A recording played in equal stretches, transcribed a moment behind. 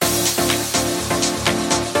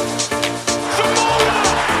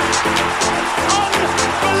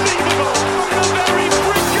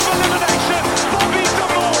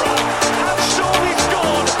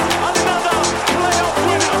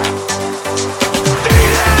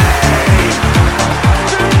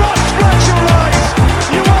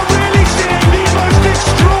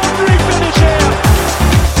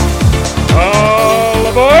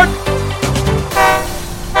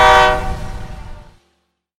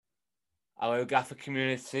Hello, Gaffer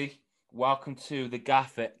community. Welcome to the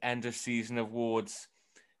Gaffer End of Season Awards.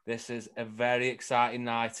 This is a very exciting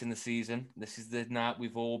night in the season. This is the night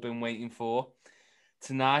we've all been waiting for.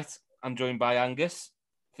 Tonight, I'm joined by Angus.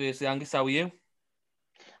 Firstly, Angus, how are you?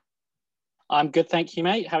 I'm good, thank you,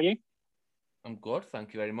 mate. How are you? I'm good,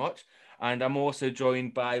 thank you very much. And I'm also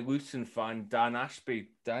joined by Luton fan Dan Ashby.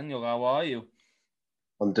 Daniel, how are you?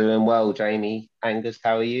 I'm doing well, Jamie. Angus,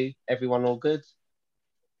 how are you? Everyone all good?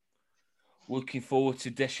 Looking forward to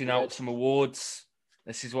dishing out some awards.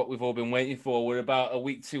 This is what we've all been waiting for. We're about a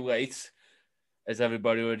week too late, as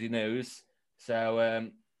everybody already knows. So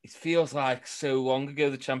it feels like so long ago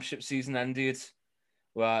the championship season ended.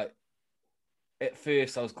 Like, at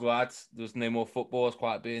first I was glad there was no more football. I was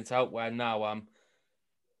quite burnt out. Where now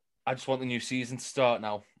I just want the new season to start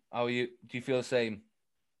now. How are you? Do you feel the same?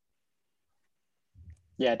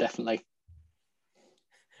 Yeah, definitely.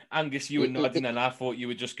 Angus, you were nodding, and I thought you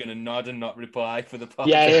were just going to nod and not reply for the podcast.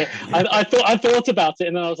 Yeah. I thought about it,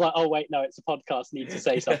 and then I was like, "Oh wait, no, it's a podcast. I need to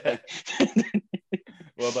say something."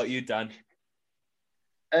 What about you, Dan?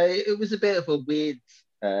 It was a bit of a weird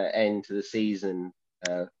end to the season,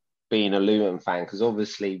 being a Luton fan, because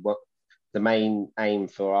obviously what the main aim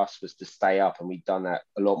for us was to stay up, and we'd done that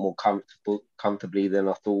a lot more comfortably than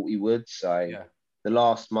I thought we would. So the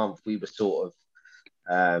last month we were sort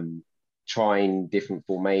of trying different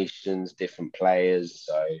formations, different players.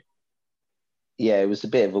 So yeah, it was a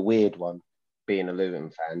bit of a weird one being a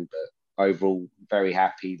Luton fan, but overall very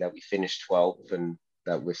happy that we finished 12th and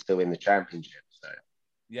that we're still in the championship. So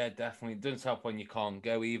yeah, definitely. It doesn't help when you can't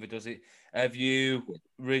go either, does it? Have you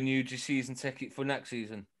renewed your season ticket for next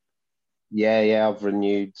season? Yeah, I've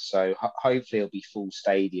renewed. So hopefully it'll be full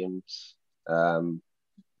stadiums. I'm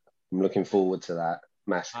looking forward to that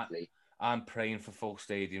massively. I'm praying for full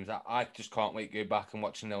stadiums. I just can't wait to go back and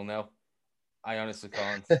watch 0-0. I honestly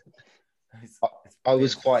can't. I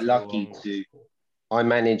was quite lucky I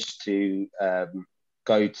managed to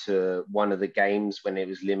go to one of the games when it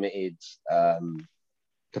was limited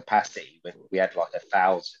capacity, when we had like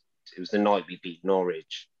 1,000. It was the night we beat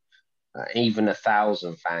Norwich. Even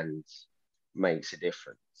 1,000 fans makes a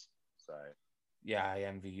difference. So yeah, I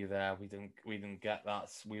envy you there. We didn't get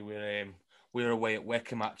that. We were away at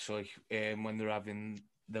Wickham actually when they were having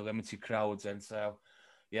the limited crowds, and so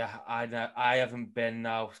yeah, I haven't been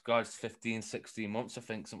now. God, it's 15, 16 months, I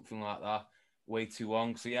think, something like that. Way too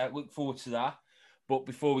long. So yeah, look forward to that. But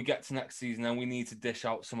before we get to next season, then we need to dish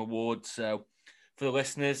out some awards. So for the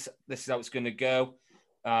listeners, this is how it's going to go.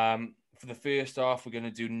 For the first half, we're going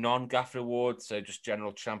to do non-Gaffer awards, so just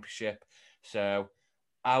general championship. So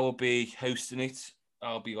I will be hosting it.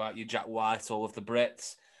 I'll be like your Jack White, all of the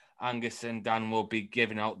Brits. Angus and Dan will be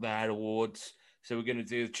giving out their awards. So we're going to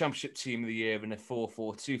do the Championship Team of the Year in a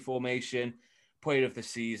 4-4-2 formation, Player of the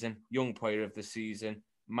Season, Young Player of the Season,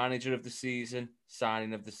 Manager of the Season,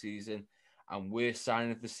 Signing of the Season, and Worst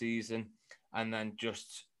Signing of the Season. And then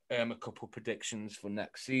just a couple of predictions for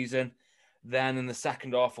next season. Then in the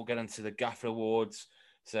second half, we'll get into the Gaffer Awards.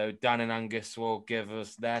 So Dan and Angus will give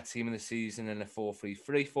us their team of the season in a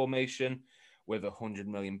 4-3-3 formation with 100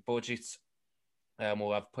 million budget.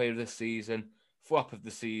 We'll have player of the season, flop of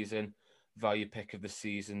the season, value pick of the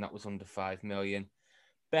season that was under 5 million,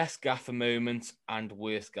 best Gaffer moment, and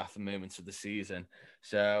worst Gaffer moments of the season.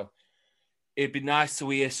 So it'd be nice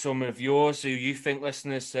to hear some of yours, who you think,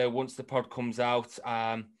 listeners. So once the pod comes out,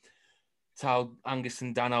 tell Angus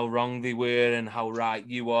and Dan how wrong they were and how right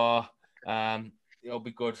you are. It'll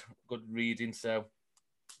be good reading. So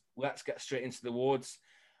let's get straight into the awards.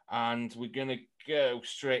 And we're going to go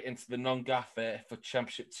straight into the non-Gaffer for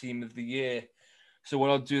Championship Team of the Year. So what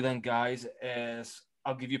I'll do then, guys, is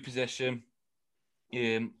I'll give you a position.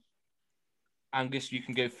 Angus, you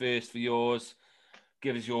can go first for yours.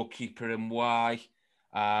 Give us your keeper and why.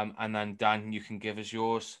 And then Dan, you can give us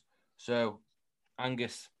yours. So,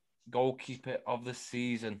 Angus, goalkeeper of the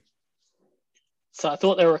season. So I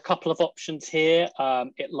thought there were a couple of options here.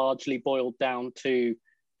 It largely boiled down to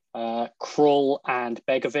Krul and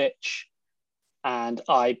Begovic. And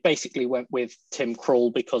I basically went with Tim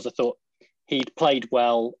Krul because I thought he'd played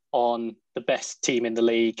well on the best team in the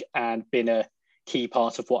league and been a key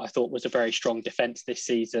part of what I thought was a very strong defence this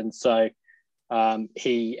season. So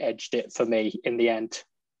he edged it for me in the end.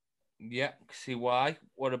 Yeah, see why.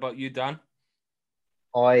 What about you, Dan?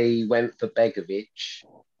 I went for Begovic,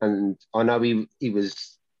 and I know he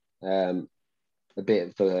was a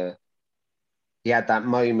bit of he had that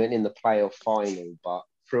moment in the playoff final, but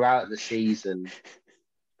throughout the season,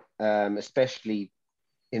 especially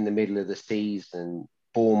in the middle of the season,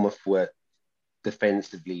 Bournemouth were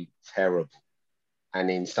defensively terrible, and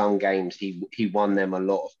in some games he won them a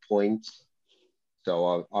lot of points.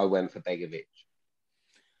 So I went for Begovic.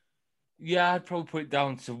 Yeah, I'd probably put it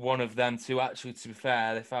down to one of them two. Actually, to be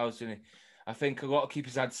fair, if I was doing it, I think a lot of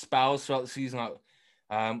keepers had spells throughout the season.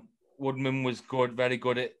 Like Woodman was good, very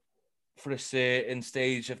good at for a certain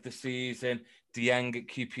stage of the season. Dieng at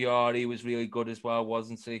QPR, he was really good as well,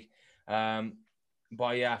 wasn't he?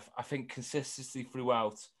 But yeah, I think consistency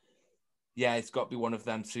throughout. Yeah, it's got to be one of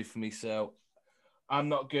them two for me. So I'm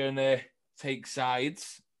not going to take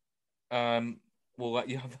sides. We'll let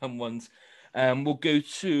you have them ones. We'll go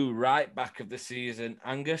to right back of the season,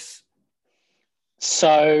 Angus.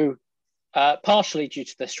 So, partially due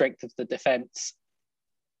to the strength of the defence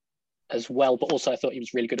as well, but also I thought he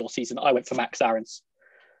was really good all season. I went for Max Aarons.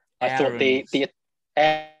 I thought the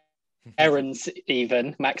Aarons,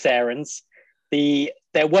 even Max Aarons,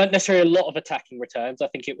 there weren't necessarily a lot of attacking returns. I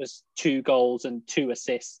think it was 2 goals and 2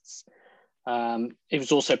 assists. It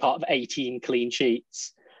was also part of 18 clean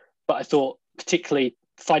sheets. But I thought, particularly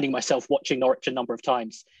finding myself watching Norwich a number of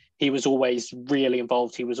times, he was always really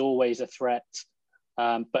involved. He was always a threat,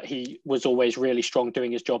 but he was always really strong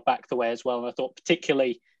doing his job back the way as well. And I thought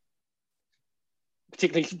particularly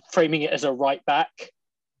framing it as a right back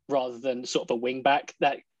rather than sort of a wing back,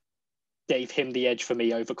 that gave him the edge for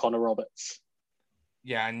me over Connor Roberts.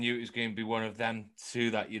 Yeah, I knew it was going to be one of them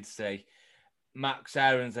two that you'd say. Max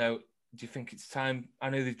Aarons out. Do you think it's time? I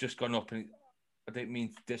know they've just gone up, and I don't mean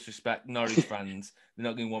to disrespect Norwich fans. They're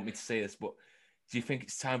not going to want me to say this, but do you think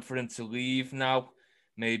it's time for him to leave now?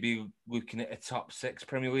 Maybe looking at a top 6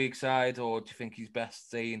 Premier League side, or do you think he's best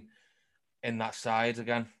staying in that side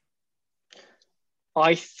again?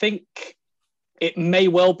 I think it may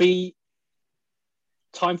well be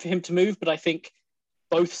time for him to move, but I think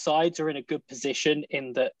both sides are in a good position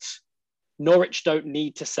in that Norwich don't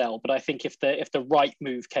need to sell, but I think if the right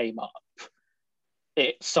move came up,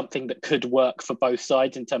 it's something that could work for both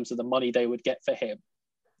sides in terms of the money they would get for him.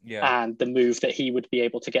 Yeah. And the move that he would be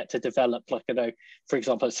able to get to develop. Like, I know, for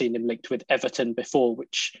example, I've seen him linked with Everton before,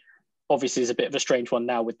 which obviously is a bit of a strange one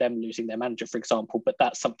now with them losing their manager, for example, but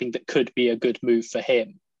that's something that could be a good move for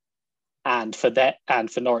him and for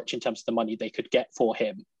Norwich in terms of the money they could get for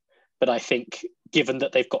him. But I think given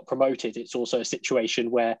that they've got promoted, it's also a situation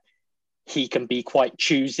where he can be quite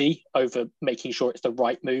choosy over making sure it's the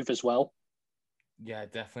right move as well. Yeah,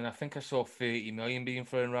 definitely. I think I saw 30 million being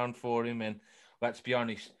thrown around for him, and let's be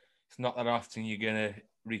honest, it's not that often you're going to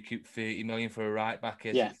recoup 30 million for a right back,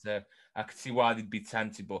 is it? So I could see why they'd be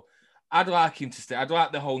tempted, but I'd like him to stay. I'd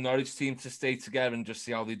like the whole Norwich team to stay together and just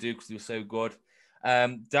see how they do because they were so good.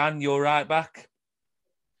 Dan, you're right back.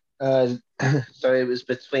 So it was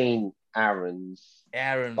between Aarons,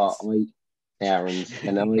 and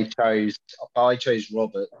I chose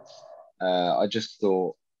Robert. I just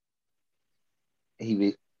thought he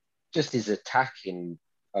was just his attacking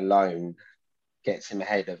alone gets him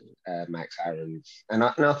ahead of Max Aarons, and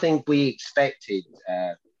I think we expected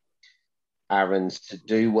Aarons to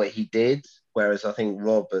do what he did, whereas I think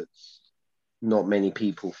Roberts, not many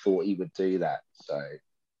people thought he would do that, so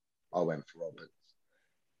I went for Roberts.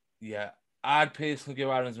 Yeah, I'd personally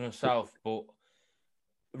go Aarons myself, but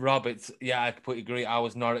Roberts, yeah, I completely agree. I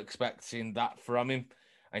was not expecting that from him,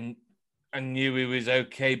 and I knew he was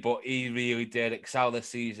okay, but he really did excel this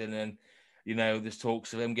season. And you know, there's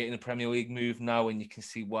talks of him getting a Premier League move now, and you can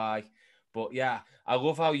see why. But yeah, I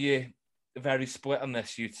love how you're very split on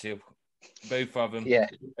this, you two, both of them. Yeah,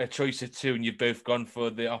 a choice of 2, and you've both gone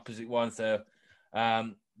for the opposite one. So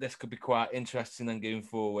this could be quite interesting then going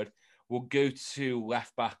forward. We'll go to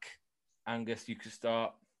left back. Angus, you can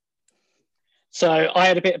start. So I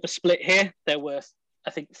had a bit of a split here. There were,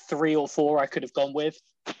 I think, 3 or 4 I could have gone with.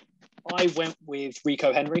 I went with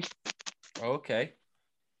Rico Henry. Okay.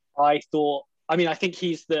 I think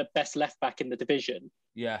he's the best left back in the division.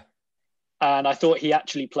 Yeah. And I thought he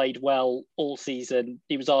actually played well all season.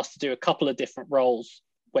 He was asked to do a couple of different roles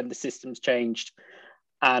when the systems changed.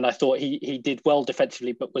 And I thought he did well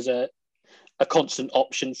defensively, but was a constant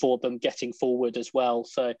option for them getting forward as well.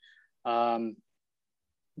 So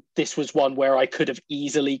this was one where I could have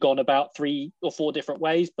easily gone about 3 or 4 different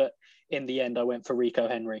ways, but in the end, I went for Rico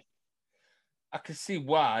Henry. I can see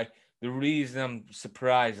why. The reason I'm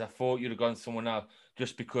surprised, I thought you'd have gone someone else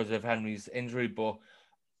just because of Henry's injury, but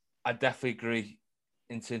I definitely agree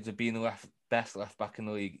in terms of being the best left back in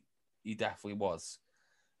the league. He definitely was.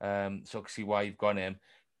 So I can see why you've gone him.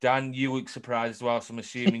 Dan, you look surprised as well, so I'm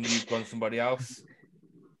assuming you've gone somebody else.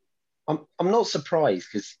 I'm not surprised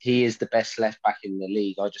because he is the best left back in the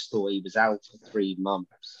league. I just thought he was out for 3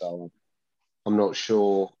 months, so I'm not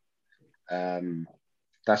sure.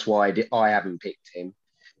 That's why I haven't picked him.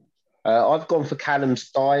 I've gone for Callum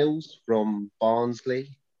Styles from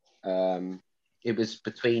Barnsley. it was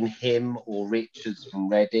between him or Richards from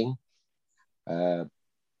Reading.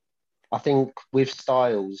 I think with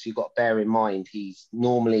Styles, you've got to bear in mind he's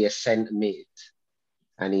normally a centre mid,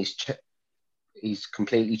 and he's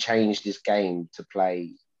completely changed his game to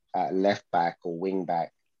play at left back or wing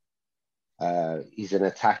back. He's an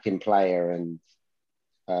attacking player, and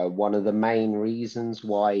one of the main reasons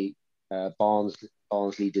why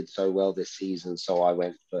Barnsley did so well this season. So I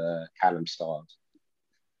went for Callum Styles.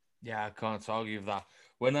 Yeah, I can't argue with that.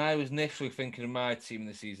 When I was initially thinking of my team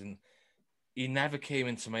this season, he never came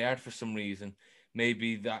into my head for some reason.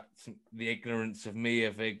 Maybe that's the ignorance of me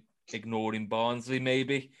of ignoring Barnsley,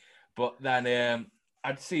 maybe. But then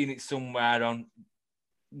I'd seen it somewhere on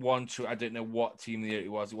one. I don't know what team of the year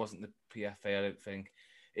it was. It wasn't the PFA, I don't think.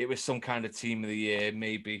 It was some kind of team of the year,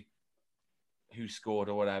 maybe who scored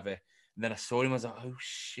or whatever. And then I saw him. I was like, oh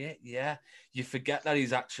shit, yeah. You forget that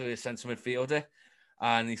he's actually a centre midfielder,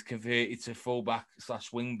 and he's converted to fullback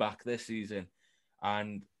 / wing back this season.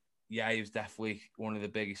 And yeah, he was definitely one of the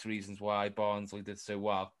biggest reasons why Barnsley did so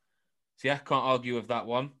well. So yeah, can't argue with that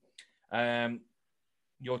one.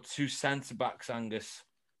 Your two centre backs, Angus.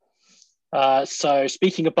 So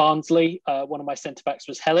speaking of Barnsley, one of my centre backs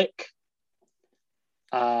was Hellick.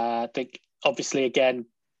 I think obviously again,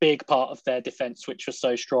 big part of their defence, which was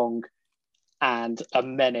so strong, and a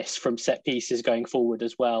menace from set pieces going forward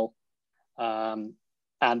as well. And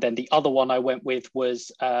then the other one I went with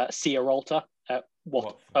was Sierralta at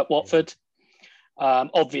Watford.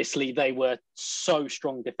 Obviously, they were so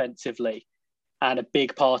strong defensively, and a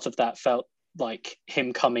big part of that felt like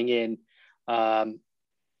him coming in.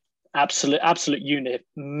 Absolute unit,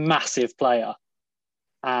 massive player,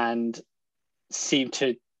 and seemed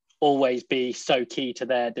to always be so key to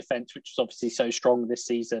their defence, which was obviously so strong this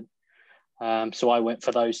season. So I went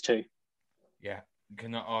for those two. Yeah,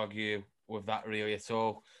 cannot argue with that really at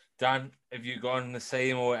all. Dan, have you gone the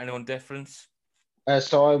same or anyone different?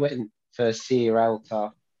 So I went for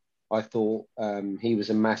Sierralta. I thought he was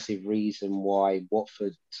a massive reason why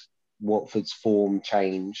Watford's form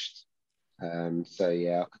changed. So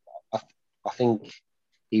yeah, I think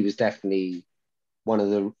he was definitely one of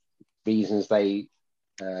the reasons they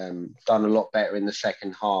done a lot better in the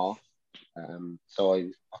second half. So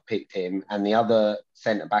I picked him, and the other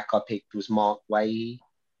centre back I picked was Mark Guéhi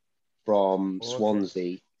from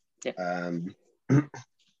Swansea. Yeah.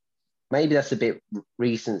 Maybe that's a bit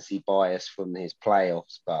recency bias from his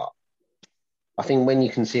playoffs, but I think when you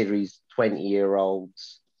consider he's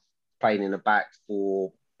 20-year-olds playing in a back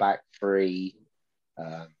four, back three,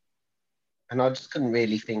 and I just couldn't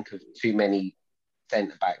really think of too many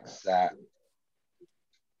centre backs that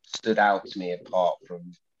stood out to me apart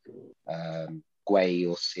from Guéhi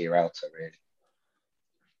or Sierralta, really.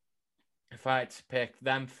 If I had to pick,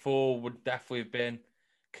 them four would definitely have been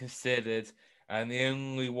considered, and the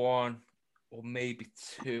only one or maybe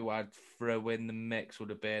two I'd throw in the mix would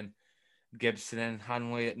have been Gibson and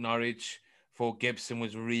Hanley at Norwich. For Gibson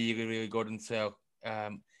was really, really good until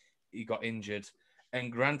he got injured.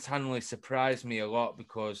 And Grant Hanley surprised me a lot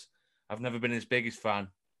because I've never been his biggest fan.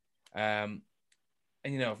 And,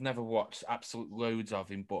 you know, I've never watched absolute loads of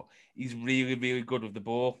him, but he's really, really good with the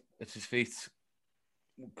ball at his feet.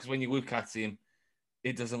 Because when you look at him,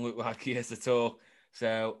 it doesn't look like he is at all.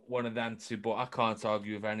 So one of them two, but I can't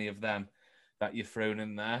argue with any of them that you've thrown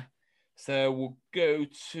in there. So we'll go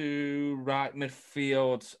to right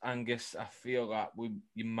midfield, Angus. I feel like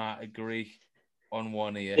you might agree on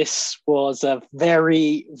one here. This was a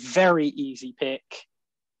very, very easy pick,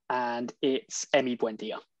 and it's Emi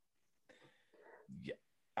Buendia. Yeah,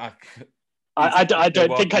 I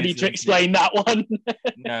don't think I need to explain that one.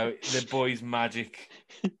 No, the boy's magic.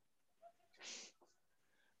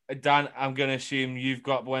 Dan, I'm going to assume you've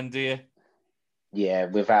got Buendia. Yeah,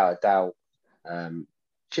 without a doubt.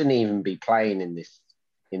 Shouldn't even be playing in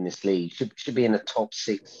this league. Should be in the top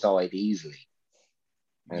 6 side easily.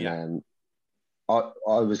 And yeah.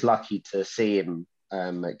 I was lucky to see him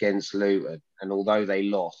against Luton, and although they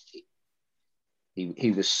lost,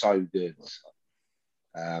 he was so good.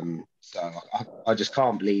 So I just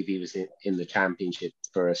can't believe he was in the Championship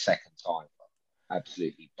for a second time.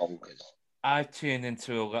 Absolutely bonkers. I turned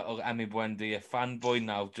into a little Emi Buendia fanboy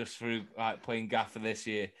now just through like playing Gaffer this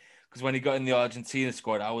year. Because when he got in the Argentina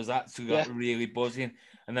squad, I was actually really buzzing.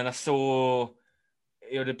 And then I saw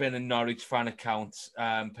it would have been a Norwich fan account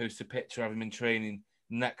post a picture of him in training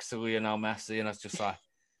next to Lionel Messi. And I was just like,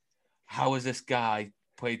 how has this guy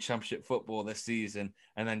played Championship football this season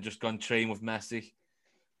and then just gone train with Messi?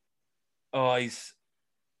 Oh, I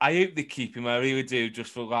hope they keep him. I really do,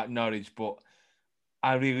 just for like Norwich. But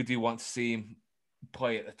I really do want to see him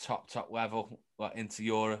play at the top level, like into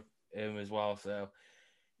Europe. as well. So,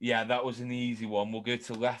 yeah, that was an easy one. We'll go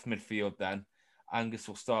to left midfield then. Angus,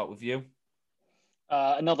 we'll start with you.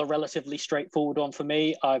 Another relatively straightforward one for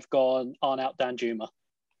me. I've gone Arnaut Danjuma.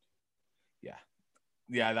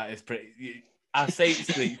 Yeah, that is pretty. I say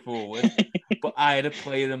it's straightforward, but I had a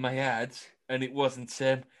player in my head, and it wasn't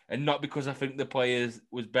him. And not because I think the player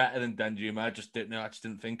was better than Danjuma. I just didn't know. I just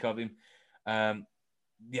didn't think of him.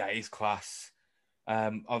 He's class.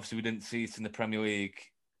 Obviously, we didn't see it in the Premier League,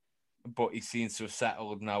 but he seems to have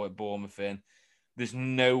settled now at Bournemouth. There's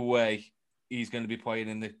no way he's going to be playing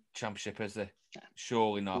in the Championship, is there?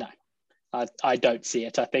 Surely not. No, I don't see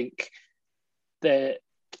it. I think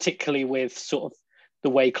particularly with sort of the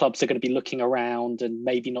way clubs are going to be looking around and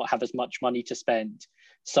maybe not have as much money to spend,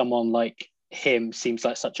 someone like him seems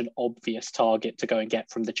like such an obvious target to go and get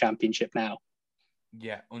from the Championship now.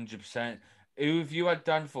 Yeah, 100%. Who have you had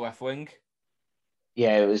done for left wing?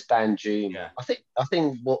 Yeah, it was Danjuma. Yeah. I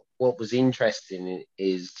think what was interesting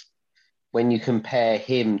is when you compare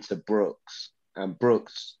him to Brooks, and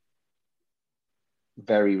Brooks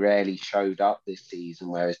very rarely showed up this season,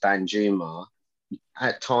 whereas Danjuma,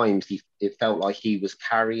 at times, it felt like he was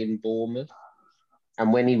carrying Bournemouth.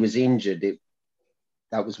 And when he was injured,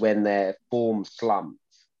 that was when their form slumped.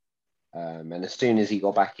 And as soon as he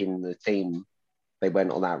got back in the team, they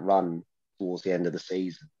went on that run towards the end of the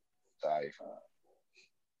season. So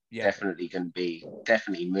definitely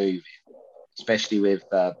moving, especially with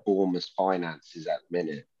Bournemouth's finances at the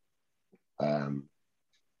minute. I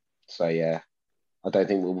don't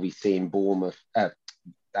think we'll be seeing Bournemouth,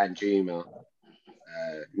 Danjuma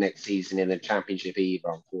next season in the Championship either,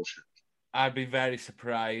 unfortunately. I'd be very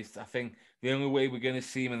surprised. I think the only way we're going to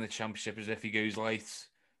see him in the Championship is if he goes late.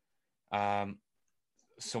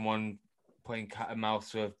 Someone playing cat and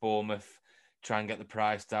mouse with Bournemouth, try and get the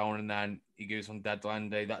price down, and then he goes on deadline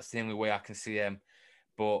day. That's the only way I can see him.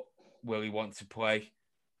 But will he want to play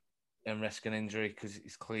and risk an injury? Because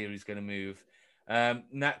it's clear he's going to move.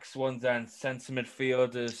 Next one then, centre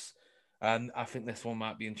midfielders. I think this one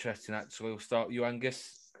might be interesting, actually. We'll start with you,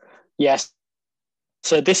 Angus. Yes.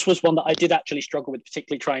 So this was one that I did actually struggle with,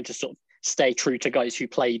 particularly trying to sort of stay true to guys who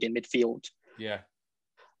played in midfield. Yeah.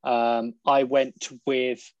 I went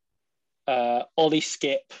with Ollie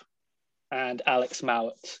Skipp and Alex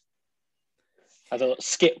Mowat. I thought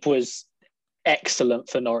Skipp was excellent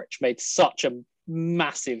for Norwich, made such a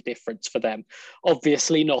massive difference for them.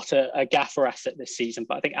 Obviously not a gaffer asset this season,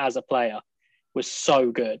 but I think as a player was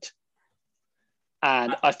so good.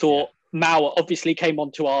 And I thought Mauer obviously came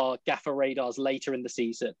onto our gaffer radars later in the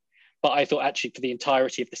season, but I thought actually for the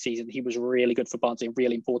entirety of the season, he was really good for Barnsley and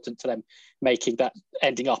really important to them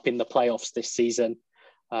ending up in the playoffs this season.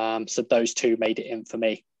 So those two made it in for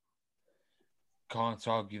me. Can't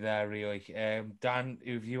argue there, really. Dan,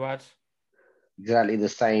 who have you had? Exactly the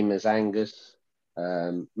same as Angus.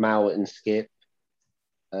 Mowat and Skipp.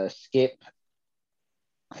 Skipp,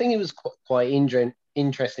 I think it was quite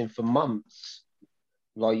interesting for months.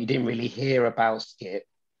 Like, you didn't really hear about Skipp.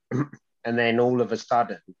 And then all of a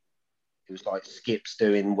sudden, it was like Skipp's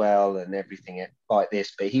doing well and everything like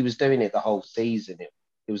this. But he was doing it the whole season.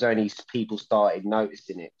 It was only people started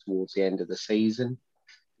noticing it towards the end of the season.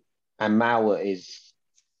 And Mowat is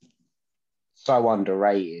so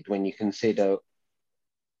underrated when you consider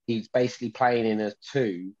he's basically playing in a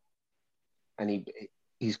 2 and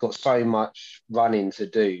he's got so much running to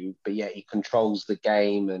do, but yet he controls the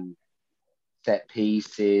game and set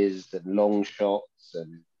pieces and long shots.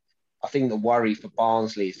 And I think the worry for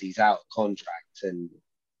Barnsley is he's out of contract, and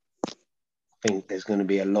I think there's going to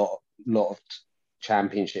be a lot of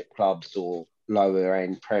Championship clubs or lower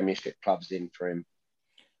end Premiership clubs in for him.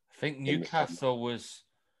 I think Newcastle was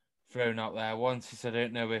thrown out there once. I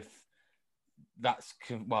don't know if that's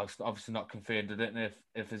it's obviously not confirmed. I don't know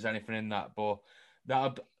if there's anything in that, but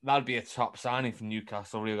that'd be a top signing from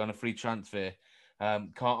Newcastle, really, on a free transfer.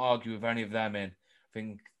 Can't argue with any of them in. I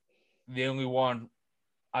think the only one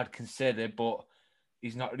I'd consider, but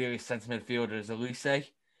he's not really a centre midfielder, is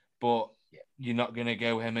Elise. But you're not going to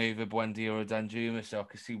go him over Buendia or Danjuma, so I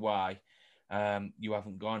can see why you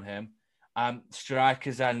haven't gone him.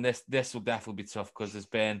 Strikers, and this will definitely be tough because there's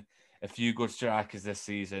been a few good strikers this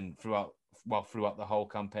season throughout the whole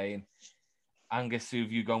campaign. Angus, who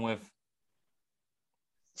have you gone with?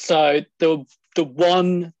 So the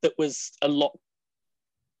one that was a lock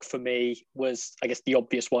for me was, I guess, the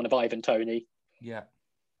obvious one of Ivan Toney. Yeah.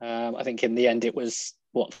 I think in the end it was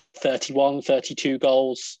 31, 32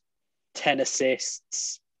 goals, 10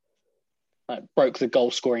 assists, broke the goal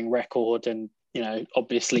scoring record, and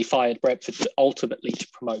obviously fired Brentford ultimately to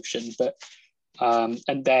promotion. But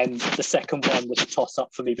And then the second one was a toss-up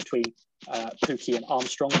for me between Pukki and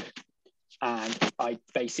Armstrong. And I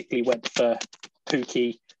basically went for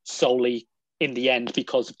Pukki solely in the end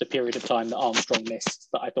because of the period of time that Armstrong missed,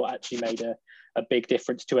 that I thought actually made a big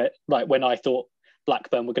difference to it. Like when I thought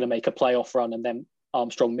Blackburn were going to make a playoff run and then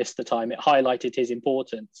Armstrong missed the time, it highlighted his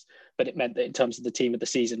importance, but it meant that in terms of the team of the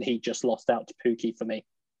season, he just lost out to Pukki for me.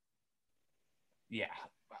 Yeah.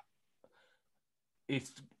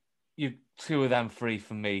 It's you two of them three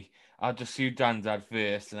for me. I'll just see Dan's ad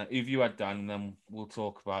first, and if you had Dan, then we'll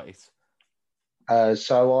talk about it.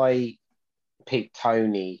 So I picked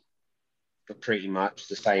Tony for pretty much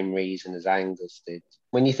the same reason as Angus did.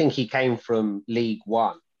 When you think he came from League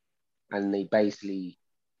One and he basically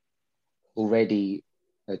already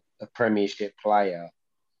a Premiership player,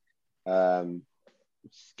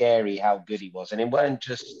 scary how good he was. And it weren't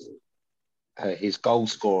just his goal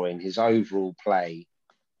scoring, his overall play,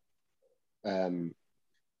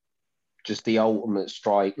 just the ultimate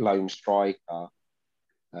lone striker.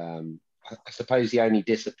 I suppose the only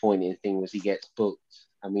disappointing thing was he gets booked,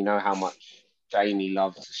 and we know how much Jamie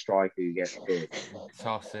loves a striker who gets booked.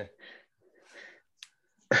 Toss it.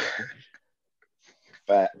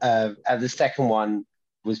 But the second one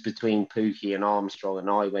was between Pukki and Armstrong, and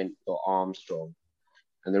I went for Armstrong.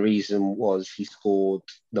 And the reason was he scored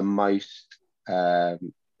the most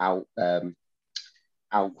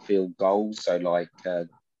outfield goals, so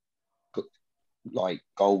like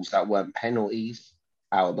goals that weren't penalties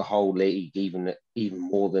out of the whole league, even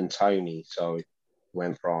more than Tony. So I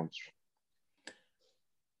went for Armstrong.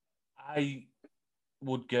 I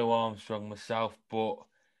would go Armstrong myself, but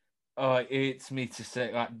it's me to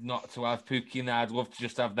say not to have Pukki and I'd love to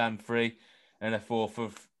just have them three and a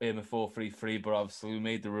 4-3-3, but obviously we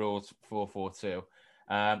made the rules 4-4-2.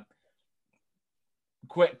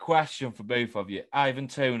 Quick question for both of you. Ivan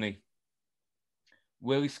Toney,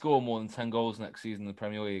 will he score more than 10 goals next season in the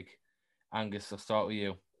Premier League? Angus, I'll start with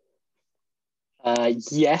you.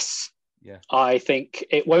 Yes. Yeah. I think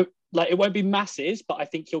it won't be masses, but I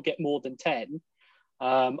think he'll get more than 10.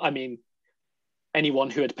 I mean, anyone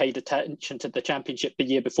who had paid attention to the Championship the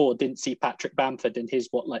year before didn't see Patrick Bamford and his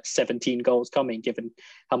 17 goals coming, given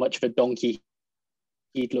how much of a donkey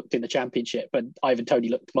he'd looked in the Championship. But Ivan Toney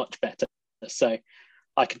looked much better. So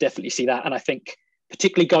I could definitely see that. And I think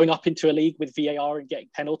particularly going up into a league with VAR and getting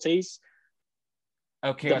penalties,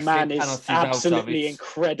 okay, the man is absolutely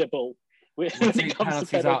incredible when it comes to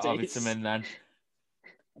penalties. Out of it, and then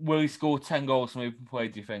will he score 10 goals from open play,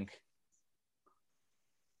 do you think?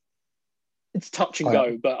 It's touch and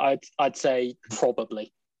go, but I'd say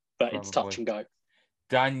probably. But it's touch and go.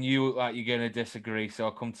 Dan, you look like you're going to disagree, so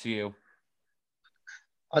I'll come to you.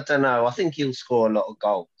 I don't know. I think he'll score a lot of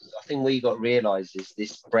goals. I think what you got to realise is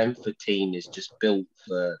this Brentford team is just built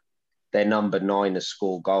for their number 9 to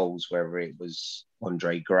score goals, whether it was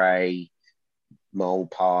Andre Gray,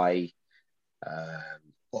 Molpie,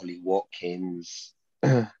 Ollie Watkins,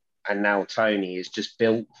 and now Tony is just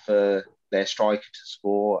built for their striker to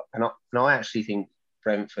score. And I actually think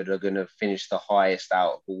Brentford are going to finish the highest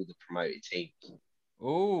out of all the promoted teams.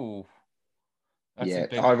 Oh, yeah.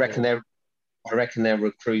 I reckon their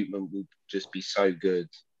recruitment will just be so good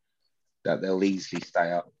that they'll easily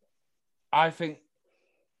stay up. I think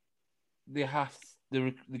they're going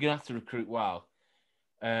to have to recruit well.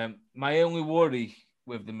 My only worry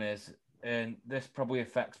with them is, and this probably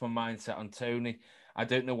affects my mindset on Tony, I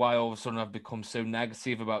don't know why all of a sudden I've become so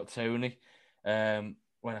negative about Tony when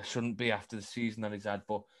I shouldn't be after the season that he's had.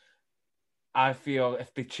 But I feel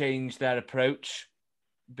if they change their approach,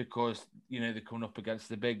 because, they're coming up against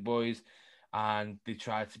the big boys and they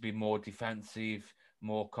try to be more defensive,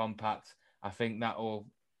 more compact, I think that will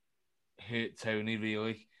hurt Tony,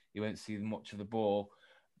 really. You won't see much of the ball.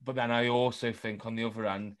 But then I also think, on the other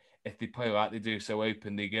hand, if they play like they do so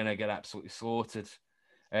open, they're going to get absolutely slaughtered.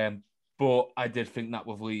 But I did think that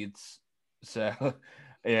with Leeds. So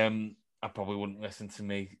I probably wouldn't listen to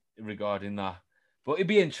me regarding that. But it'd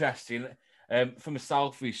be interesting. From a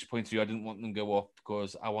selfish point of view, I didn't want them to go up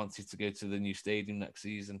because I wanted to go to the new stadium next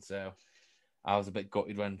season. So I was a bit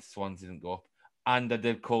gutted when Swansea didn't go up. And I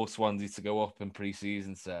did call Swansea to go up in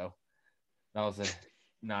pre-season. So that was a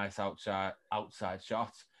nice outside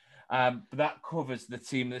shot. But that covers the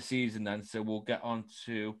team of the season then. So we'll get on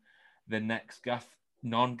to the next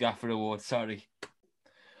non-Gaffer award. Sorry.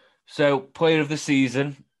 So player of the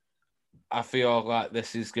season. I feel like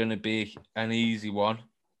this is going to be an easy one.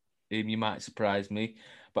 You might surprise me.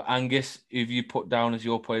 But Angus, who have you put down as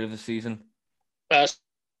your player of the season?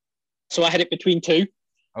 So I had it between two.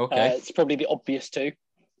 Okay. It's probably the obvious two,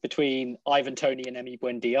 between Ivan Toney and Emi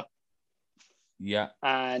Buendia. Yeah.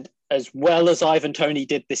 And as well as Ivan Toney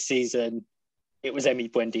did this season, it was Emi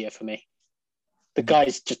Buendia for me. The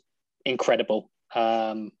guy's just incredible.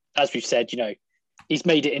 As we've said, he's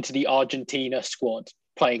made it into the Argentina squad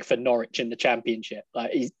playing for Norwich in the Championship.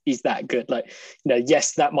 Like he's that good. Like,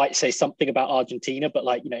 yes, that might say something about Argentina, but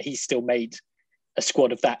he's still made a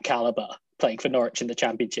squad of that caliber playing for Norwich in the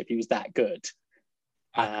Championship. He was that good.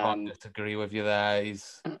 I can't disagree with you there.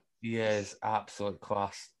 He is absolute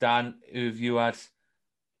class. Dan, who have you had?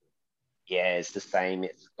 Yeah, it's the same.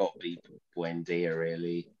 It's got to be Buendia,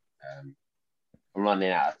 really. I'm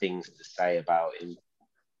running out of things to say about him.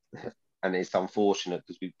 And it's unfortunate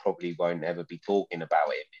because we probably won't ever be talking about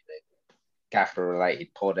him in a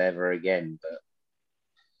Gaffer-related pod ever again. But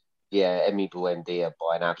yeah, Emi Buendia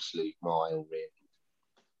by an absolute mile, really.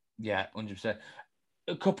 Yeah, 100%.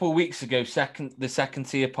 A couple of weeks ago, the second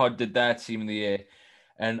tier pod did their team of the year,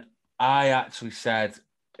 and I actually said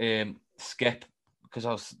Skip because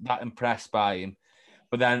I was that impressed by him.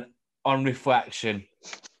 But then on reflection,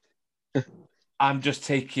 I'm just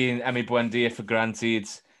taking Emi Buendia for granted.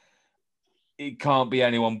 It can't be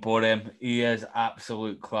anyone but him. He is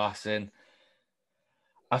absolute class. And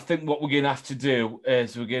I think what we're going to have to do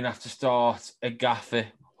is we're going to have to start a Gaffer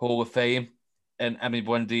Hall of Fame. And Emi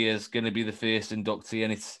Buendia is going to be the first inductee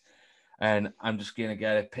in it. And I'm just going to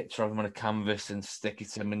get a picture of him on a canvas and stick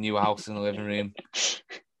it in my new house in the living room.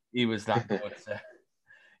 He was that good.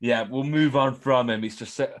 Yeah, we'll move on from him. It's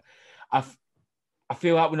just, I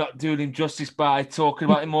feel like we're not doing him justice by talking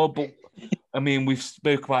about him more, but I mean, we've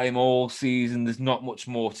spoke about him all season. There's not much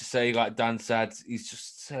more to say. Like Dan said, he's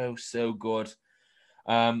just so good.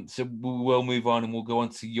 So we will move on and we'll go on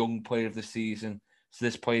to young player of the season. So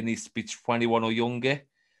this player needs to be 21 or younger.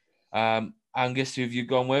 Angus, who have you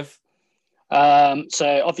gone with?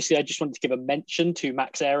 So obviously, I just wanted to give a mention to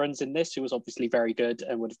Max Aarons in this, who was obviously very good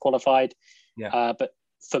and would have qualified. Yeah. But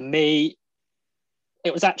for me,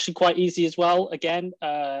 it was actually quite easy as well. Again,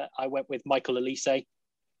 I went with Michael Olise.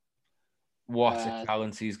 What a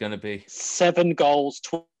talent he's going to be. 7 goals,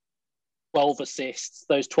 12 assists.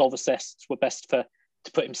 Those 12 assists were best to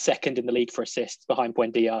put him second in the league for assists behind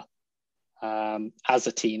Buendia as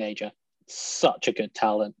a teenager. Such a good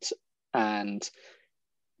talent. And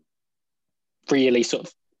really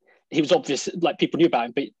he was obvious, like people knew about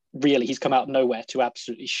him, but really he's come out of nowhere to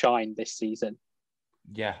absolutely shine this season.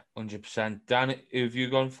 Yeah, 100%. Dan, who have you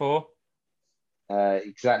gone for?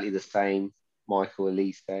 Exactly the same. Michael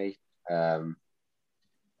Olise.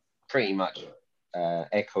 Pretty much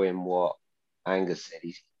echoing what Angus said.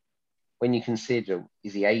 When you consider,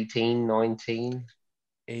 is he 18, 19?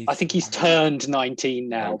 I think he's turned 19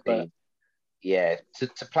 now, 19. But yeah,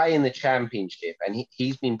 to play in the Championship, and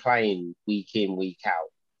he's been playing week in, week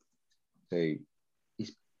out. So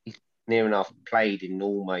he's near enough played in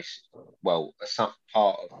almost, some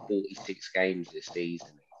part of 46 games this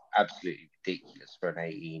season. Absolutely ridiculous for an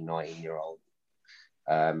 18, 19-year-old.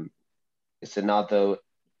 It's another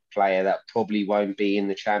player that probably won't be in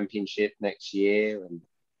the Championship next year, and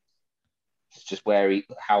it's just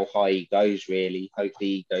how high he goes, really. Hopefully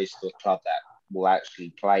he goes to a club that will actually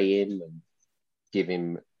play him and give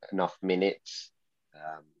him enough minutes.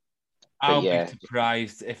 I'll be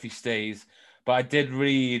surprised if he stays. But I did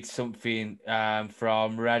read something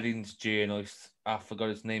from Reading's journalist. I forgot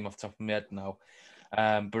his name off the top of my head now.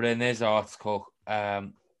 But in his article,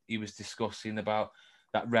 he was discussing about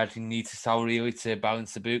that Reading needs to sell really to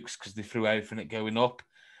balance the books because they threw everything at going up.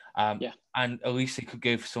 And at least they could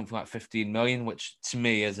go for something like 15 million, which to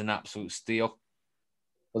me is an absolute steal.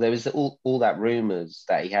 Well, there was all that rumours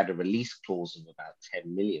that he had a release clause of about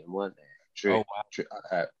 10 million, weren't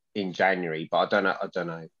there? In January, but I don't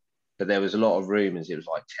know. But there was a lot of rumours it was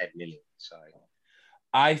like 10 million. So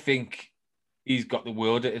I think he's got the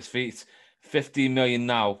world at his feet. 15 million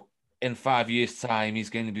now. In 5 years' time, he's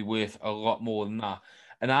going to be worth a lot more than that.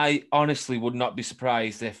 And I honestly would not be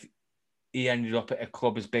surprised if he ended up at a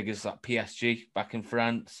club as big as like PSG back in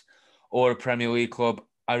France or a Premier League club.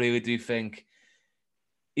 I really do think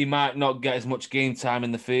he might not get as much game time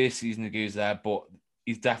in the first season he goes there, but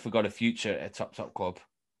he's definitely got a future at a top club.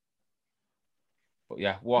 But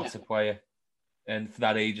yeah, what a player. And for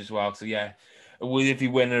that age as well. So yeah, a worthy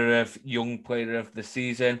winner of Young Player of the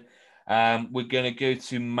Season. We're going to go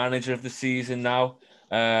to Manager of the Season now.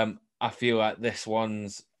 I feel like this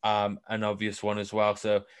one's an obvious one as well.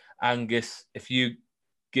 So Angus, if you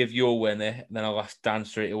give your winner, then I'll ask Dan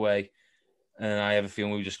straight away. And I have a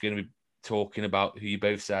feeling we're just going to be talking about who you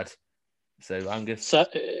both said. So Angus. So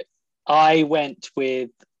I went with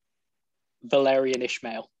Valérien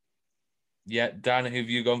Ismaël. Yeah, Dan, who have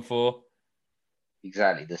you gone for?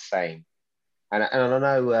 Exactly the same. And I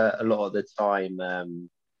know a lot of the time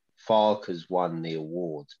Farke's won the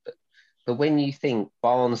awards, but when you think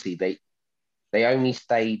Barnsley, they only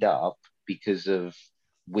stayed up because of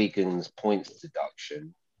Wigan's points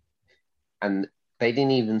deduction, and they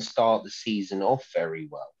didn't even start the season off very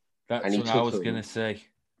well. That's and he what I took was them going to say.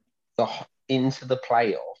 into the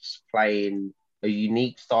playoffs playing a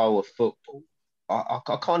unique style of football. I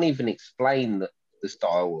can't even explain the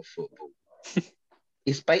style of football.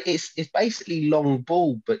 It's basically long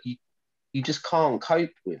ball, but you just can't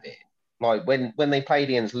cope with it. Like when they played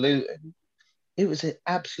against Luton, it was an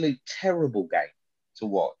absolute terrible game to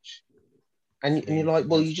watch. And you're like,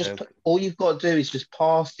 well, all you've got to do is just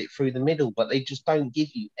pass it through the middle, but they just don't give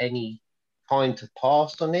you any time to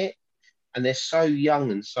pass on it. And they're so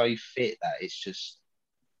young and so fit that it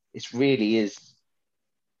really is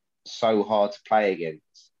so hard to play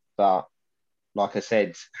against. But like I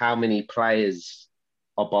said, how many players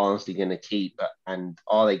are Barnsley going to keep, and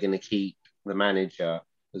are they going to keep the manager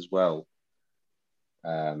as well?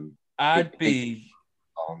 I'd be,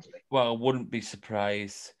 Barnsley. well, I wouldn't be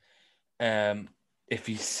surprised if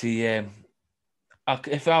you see if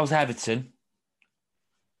I was Everton,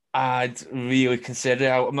 I'd really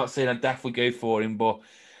consider. I'm not saying I'd definitely go for him, but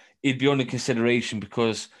he'd be under consideration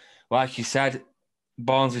because, like you said,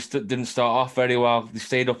 Barnsley didn't start off very well. They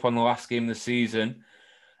stayed up on the last game of the season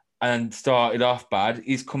and started off bad.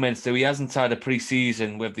 He's come in, so he hasn't had a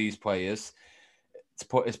pre-season with these players to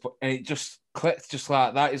put and it just clicked just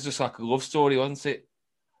like that. It's just like a love story, wasn't it?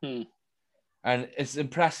 And it's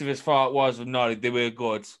impressive as far it was with Norwich. They were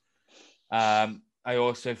good. I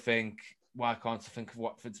also think, why can't I think of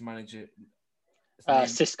Watford's manager?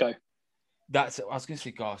 Cisco. I was going to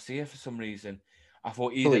say Garcia for some reason. I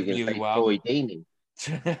thought he did really well. Troy Deeney.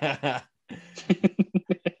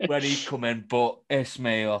 When he come in, but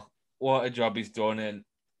Ismail, what a job he's done, and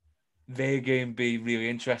they're going to be really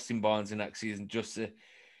interesting Barnsley next season, just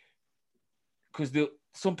because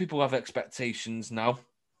some people have expectations now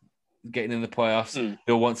getting in the playoffs.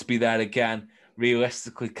 They'll want to be there again.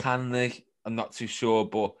 Realistically, can they? I'm not too sure,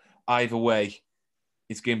 but either way,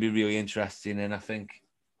 it's going to be really interesting, and I think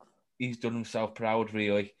he's done himself proud,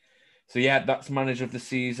 really. So yeah, that's manager of the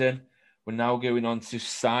season. We're now going on to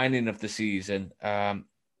signing of the season.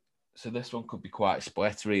 So this one could be quite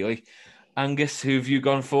split, really. Angus, who have you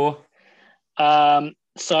gone for?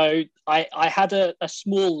 So I had a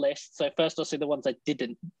small list. So first I'll say the ones I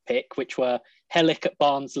didn't pick, which were Hellick at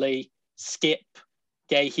Barnsley, Skip,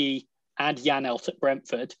 Gahey, and Janelt at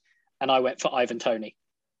Brentford. And I went for Ivan Toney.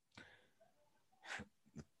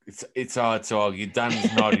 It's hard to argue.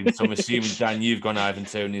 Dan's nodding, so I'm assuming, Dan, you've gone Ivan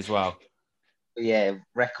Toney as well. Yeah,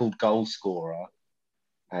 record goal scorer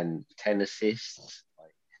and 10 assists.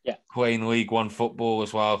 Yeah, playing League One football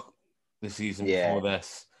as well the season before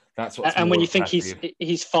this. That's what's and when you impressive. think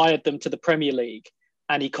he's fired them to the Premier League,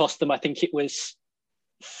 and he cost them, I think it was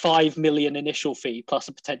 5 million initial fee plus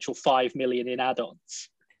a potential 5 million in add-ons.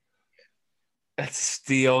 Let's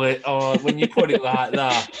steal it. Oh, when you put it like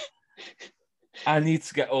that, I need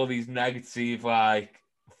to get all these negative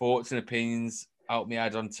thoughts and opinions out my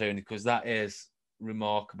head on Toney, because that is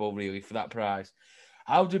remarkable, really, for that price.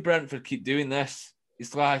 How do Brentford keep doing this?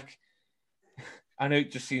 It's like, I know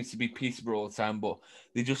it just seems to be Peterborough all the time, but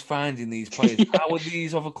they're just finding these players. Yeah. How are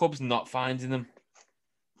these other clubs not finding them?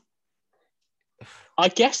 I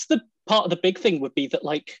guess the part of the big thing would be that,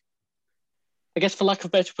 I guess for lack of a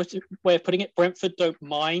better way of putting it, Brentford don't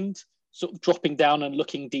mind sort of dropping down and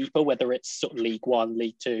looking deeper, whether it's sort of League One,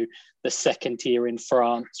 League Two, the second tier in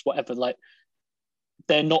France, whatever.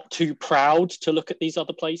 They're not too proud to look at these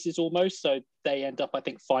other places almost, so they end up, I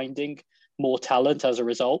think, finding more talent as a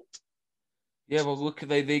result. Yeah, well, look,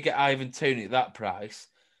 they get Ivan Toney at that price,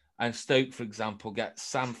 and Stoke, for example, get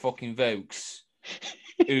Sam fucking Vokes,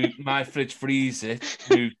 who my fridge freezes,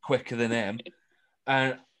 who quicker than him,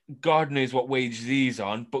 and God knows what wages he's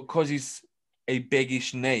on, but because he's a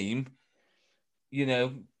biggish name,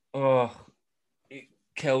 it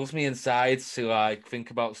kills me inside to think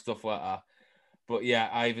about stuff like that. But yeah,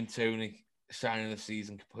 Ivan Toney, signing of the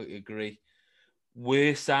season, completely agree.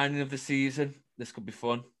 Worst signing of the season. This could be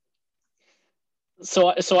fun. So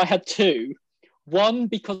I had two. One,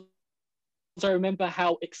 because I remember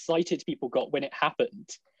how excited people got when it happened,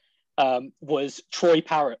 was Troy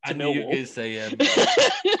Parrott to Millwall. You could say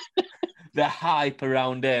the hype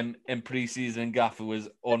around him in pre-season gaffer was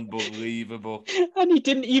unbelievable. And he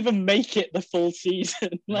didn't even make it the full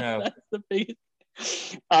season. No. That's the biggest.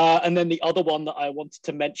 And then the other one that I wanted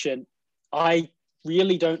to mention, I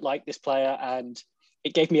really don't like this player, and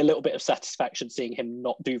it gave me a little bit of satisfaction seeing him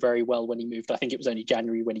not do very well when he moved. I think it was only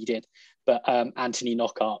January when he did, but Anthony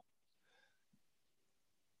Knockaert.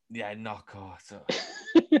 Yeah, Knockaert.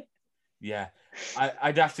 Yeah,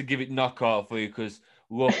 I'd have to give it knockout for you because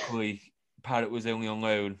luckily Parrott was only on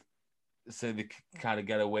loan, so they kind of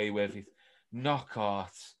get away with it.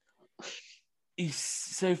 Knockout. He's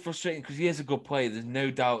so frustrating because he is a good player. There's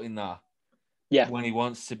no doubt in that. Yeah. When he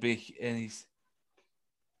wants to be, and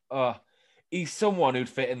he's someone who'd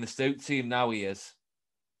fit in the Stoke team. Now he is.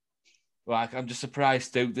 Like, I'm just surprised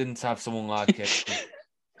Stoke didn't have someone like it.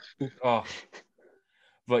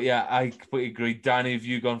 But yeah, I completely agree. Danny, have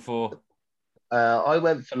you gone for? I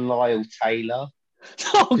went for Lyle Taylor.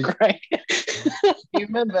 Oh, great. You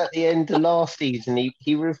remember at the end of last season,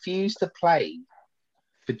 he refused to play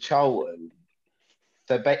for Charlton.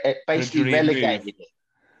 So basically relegated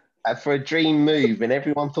it for a dream move, and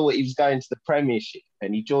everyone thought he was going to the Premiership,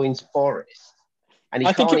 and he joins Forest. And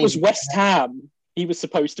I think it was West Ham he was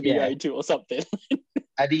supposed to be going to or something.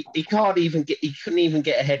 And he couldn't even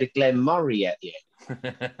get ahead of Glenn Murray at the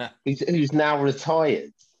end, who's now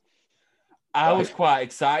retired. I was quite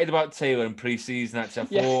excited about Taylor in pre-season,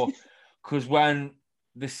 actually. I thought, because when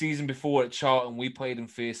the season before at Charlton, we played him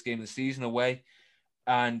first game of the season away,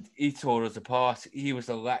 and he tore us apart. He was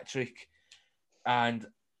electric, and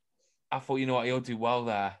I thought, you know what, he'll do well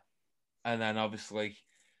there. And then, obviously,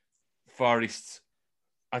 Forest,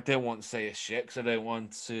 I don't want to say a shit, because I don't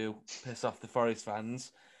want to piss off the Forest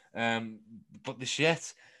fans, but the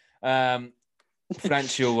shit.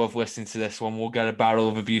 French, you'll love listening to this one. We'll get a barrel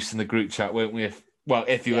of abuse in the group chat, won't we?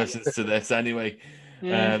 If he listens to this anyway.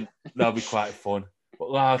 That'll be quite fun.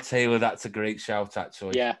 But Lyle Taylor, that's a great shout,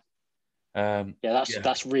 actually. Yeah.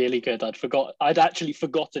 That's really good. I'd actually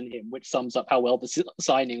forgotten him, which sums up how well the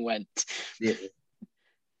signing went.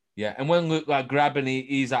 Yeah, and when Luke grabbing,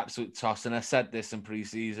 he's absolute toss. And I said this in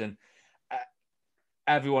pre-season.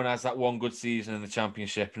 Everyone has that one good season in the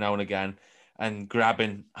Championship now and again, and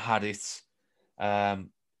grabbing had it. And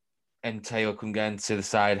Taylor couldn't get into the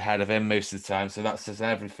side ahead of him most of the time, so that says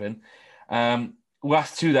everything.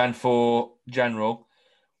 Last two then for general.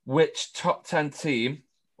 Which top 10 team,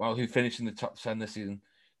 who finished in the top 10 this season,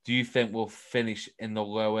 do you think will finish in the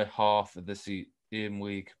lower half of the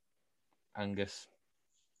league, Angus?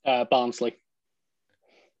 Barnsley.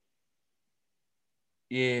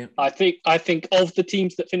 Yeah. I think of the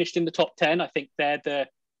teams that finished in the top 10, I think they're the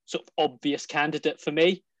sort of obvious candidate for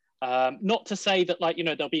me. Not to say that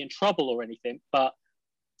they'll be in trouble or anything, but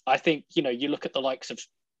I think, you look at the likes of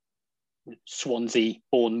Swansea,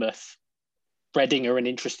 Bournemouth, Reading are an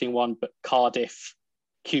interesting one, but Cardiff,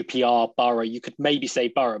 QPR, Borough, you could maybe say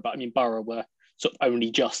Borough, but I mean, Borough were sort of only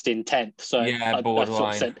just in 10th. So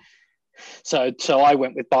borderline. So I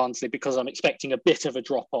went with Barnsley because I'm expecting a bit of a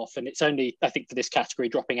drop off, and it's only, I think, for this category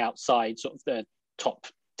dropping outside sort of the top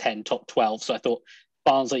 10, top 12. So I thought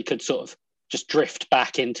Barnsley could sort of just drift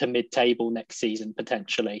back into mid-table next season,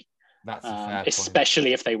 potentially. That's a fair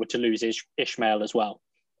especially point. If they were to lose Ishmael as well.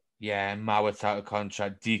 Yeah, Mowatt's out of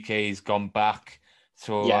contract. DK's gone back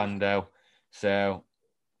to Orlando. Yeah. So,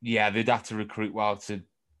 yeah, they'd have to recruit well to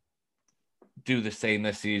do the same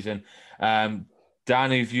this season. Dan,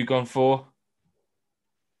 who have you gone for?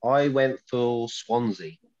 I went for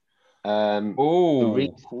Swansea. The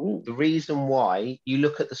reason why, you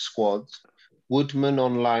look at the squad, Woodman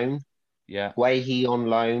on loan, Guehi on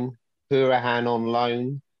loan, Hourihane on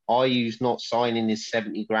loan, Ayew's not signing his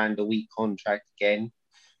 70 grand a week contract again.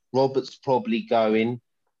 Roberts probably going.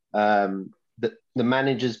 The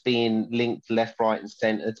managers being linked left, right, and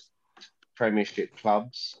centre to Premiership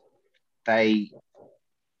clubs.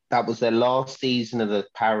 That was their last season of the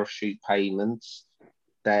parachute payments.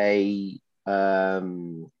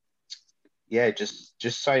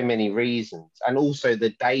 Just so many reasons, and also the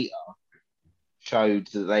data showed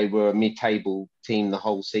that they were a mid-table team the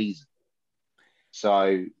whole season.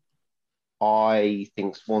 So I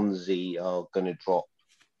think Swansea are going to drop.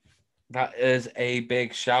 That is a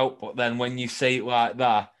big shout, but then when you say it like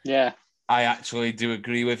that, I actually do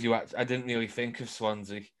agree with you. I didn't really think of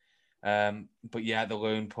Swansea, but yeah, the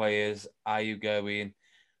lone players, Ayew going,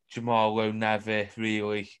 Jamal never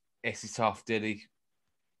really hit it off, did he?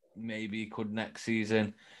 Maybe he could next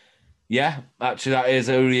season. Yeah, actually, that is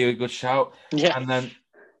a really good shout. Yeah, and then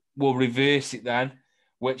we'll reverse it then.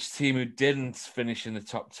 Which team who didn't finish in the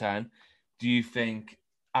top 10 do you think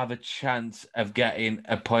have a chance of getting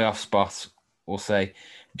a playoff spot? We'll say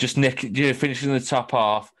just finishing in the top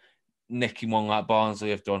half, nicking one like Barnsley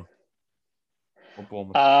have done. Or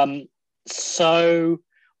Bournemouth. So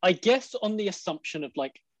I guess on the assumption of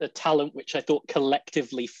the talent which I thought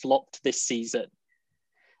collectively flopped this season,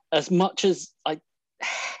 as much as I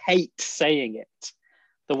hate saying it,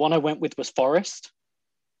 the one I went with was Forest.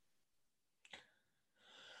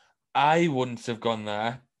 I wouldn't have gone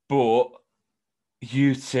there, but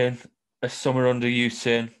Houghton, a summer under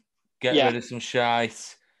Houghton, get Yeah. rid of some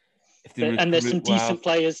shite. If they And there's some recruit well. decent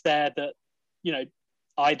players there that,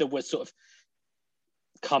 either were sort of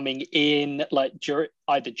coming in like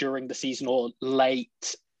either during the season or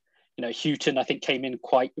late. Houghton, I think, came in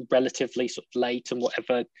quite relatively sort of late and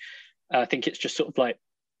whatever. I think it's just sort of like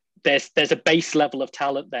there's a base level of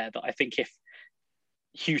talent there that I think if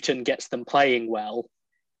Houghton gets them playing well,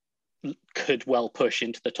 could well push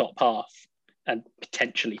into the top half and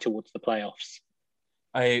potentially towards the playoffs.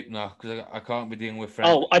 I hope not, because I can't be dealing with friends.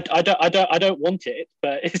 Oh, I don't want it,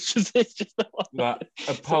 but it's just the one. But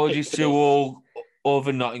apologies to all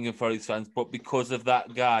other Nottingham Forest fans, but because of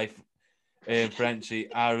that guy,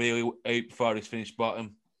 Frenchie, I really hope Forest finish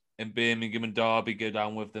bottom and Birmingham and Derby go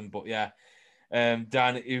down with them. But yeah,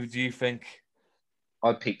 Dan, who do you think?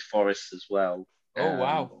 I picked Forest as well. Oh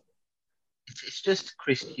wow! It's just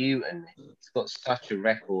Chris Hughton. He's got such a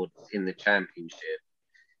record in the Championship,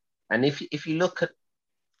 and if you look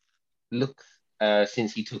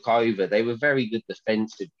since he took over, they were very good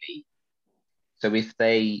defensively. So if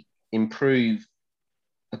they improve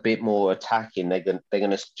a bit more attacking, they're going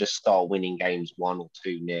to just start winning games 1 or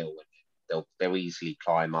 2-0, and they'll easily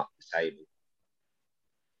climb up the table.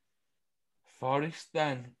 Forest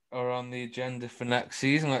then are on the agenda for next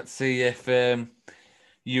season. Let's see if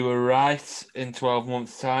you were right in 12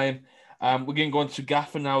 months' time. We're going to go on to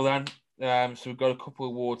Gaffer now then. So we've got a couple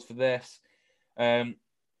of awards for this.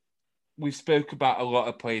 We spoke about a lot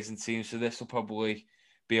of players and teams, so this will probably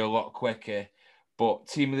be a lot quicker. But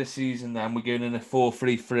team of the season then, we're going in a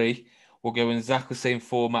 4-3-3. We'll go in exactly the same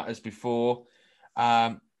format as before.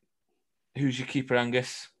 Who's your keeper,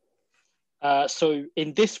 Angus? So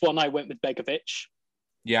in this one, I went with Begovic.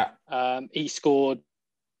 Yeah. He scored,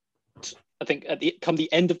 I think, come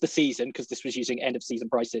the end of the season, because this was using end of season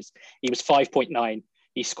prices, he was 5.9.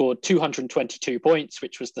 He scored 222 points,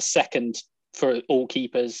 which was the second for all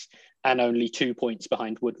keepers and only 2 points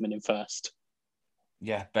behind Woodman in first.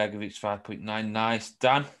 Yeah, Begovic 5.9. Nice.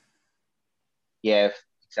 Dan? Yeah,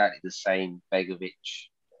 exactly the same, Begovic.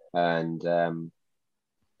 And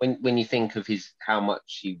when you think of how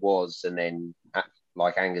much he was, and then,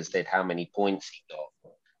 like Angus said, how many points he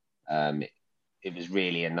got, it was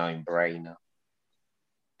really a no-brainer.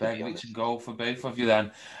 Begovic and goal for both of you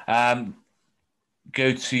then.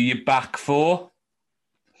 Go to your back four.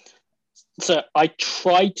 So I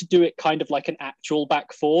tried to do it kind of like an actual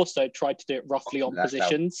back four. So I tried to do it roughly on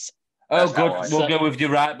positions. Good. We'll go with your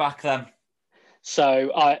right back then. So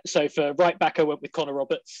for right back, I went with Connor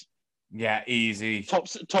Roberts. Yeah, easy.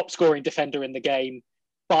 Top scoring defender in the game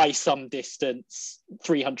by some distance.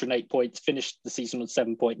 308 points. Finished the season on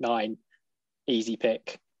 7.9. Easy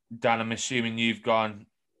pick. Dan, I'm assuming you've gone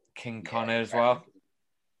King Connor as well.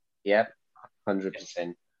 Yep,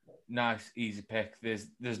 100%. Nice, easy pick.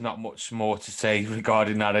 There's not much more to say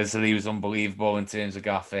regarding that, as he was unbelievable in terms of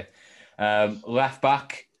Gaffy. Left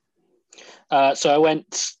back. So I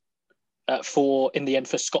went in the end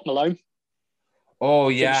for Scott Malone. Oh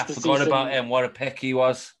yeah, I forgot about him. What a pick he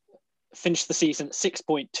was. Finished the season at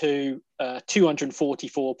 6.2,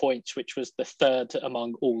 244 points, which was the third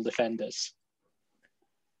among all defenders.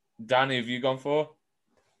 Danny, have you gone for?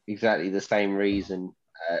 Exactly the same reason,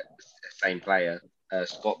 same player.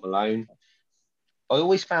 Scott Malone. I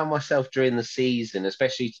always found myself during the season,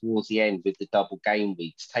 especially towards the end with the double game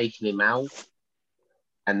weeks, taking him out,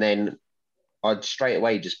 and then I'd straight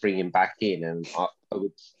away just bring him back in, and I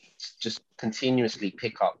would just continuously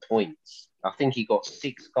pick up points. I think he got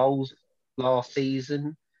 6 goals last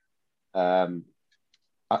season, and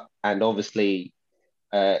obviously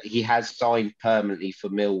he has signed permanently for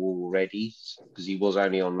Millwall already because he was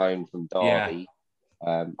only on loan from Derby. Yeah.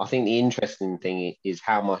 I think the interesting thing is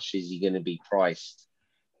how much is he going to be priced?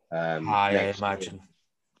 I imagine.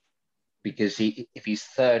 Because if he's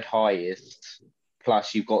third highest,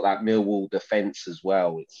 plus you've got that Millwall defence as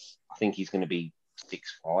well, I think he's going to be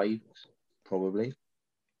 6'5", probably.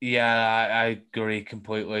 Yeah, I agree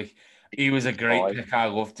completely. He was a great pick. I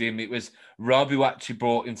loved him. It was Rob who actually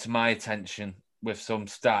brought him to my attention with some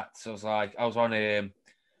stats. I was on an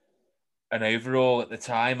overall at the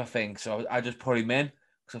time, I think. So I just put him in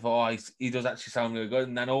because I thought, he does actually sound really good.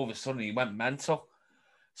 And then all of a sudden he went mental.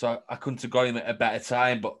 So I couldn't have got him at a better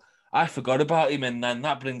time. But I forgot about him, and then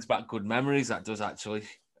that brings back good memories. That does actually,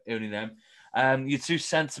 owning them. Your 2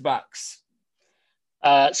 centre-backs.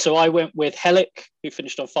 So I went with Helik, who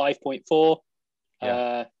finished on 5.4.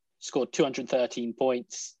 Yeah. Scored 213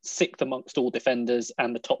 points, 6th amongst all defenders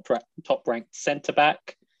and the top-ranked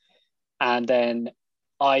centre-back. And then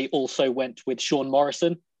I also went with Sean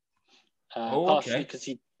Morrison, partially because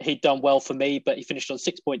he'd done well for me, but he finished on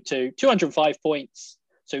 6.2, 205 points,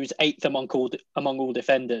 So he was 8th among all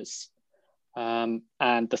defenders, and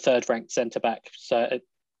the 3rd ranked centre back. So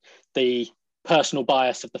the personal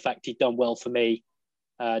bias of the fact he'd done well for me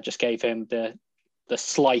just gave him the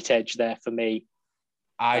slight edge there for me.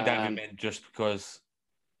 I'd have him in just because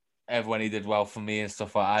everyone he did well for me and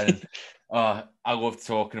stuff like that. And, I love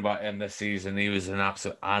talking about him this season. He was an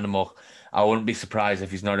absolute animal. I wouldn't be surprised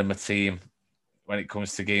if he's not in my team when it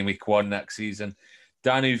comes to game week 1 next season.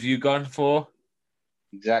 Dan, who've you gone for?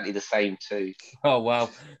 Exactly the same too. Oh, wow.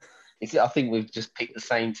 I think we've just picked the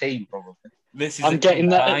same team, probably. I'm getting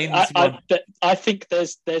that. I think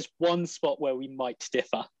there's one spot where we might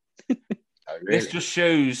differ. Oh, really? This just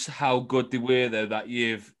shows how good they were, though, that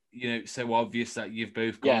you've, so obvious that you've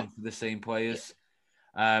both gone for the same players.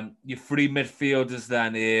 Your 3 midfielders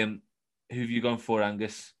then, who've you gone for,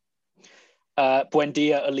 Angus?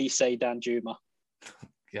 Buendia, Elise, Danjuma.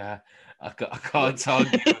 Yeah, I can't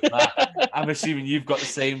argue with that. I'm assuming you've got the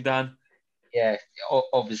same, Dan. Yeah,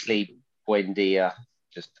 obviously Buendia,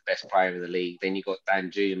 just the best player in the league. Then you got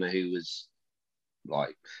Danjuma, who was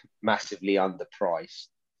like massively underpriced.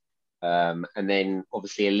 And then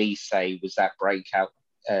obviously Elise was that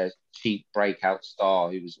cheap breakout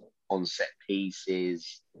star who was on set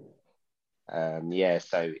pieces.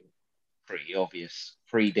 So pretty obvious.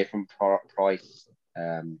 3 different price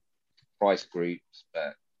groups,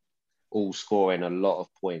 but all scoring a lot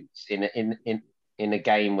of points in a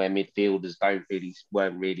game where midfielders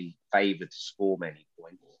weren't really favoured to score many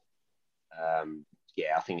points. I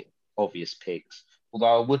think obvious picks.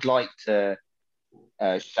 Although I would like to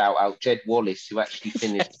shout out Jed Wallace, who actually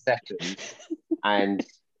finished 2nd, and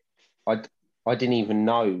I didn't even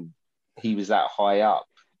know he was that high up,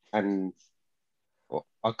 and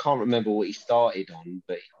I can't remember what he started on,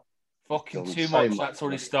 but fucking too much. That's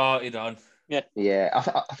what he started on. Yeah.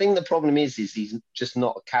 I think the problem is he's just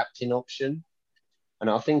not a captain option, and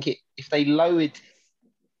I think if they lowered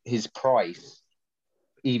his price,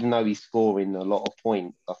 even though he's scoring a lot of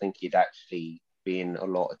points, I think he'd actually be in a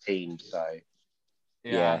lot of teams. So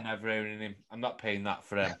yeah. I'm never owning him. I'm not paying that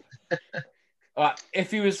for him.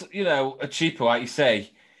 If he was, a cheaper, like you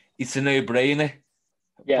say, it's a no-brainer.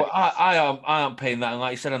 Yeah. But I am paying that, and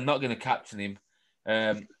like you said, I'm not going to captain him.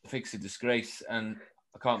 I think it's a disgrace, and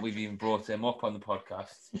I can't believe you even brought him up on the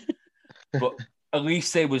podcast. But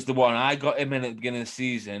Elise was the one. I got him in at the beginning of the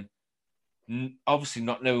season, obviously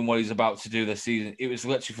not knowing what he's about to do this season. It was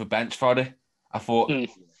literally for bench fodder. I thought, a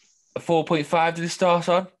 4.5 did he start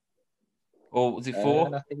on? Or was it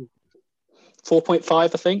 4? 4.5, I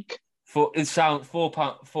think.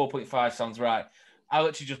 4.5 sounds right. I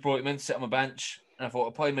literally just brought him in, sit on my bench, and I thought,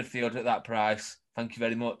 I'll play midfield at that price. Thank you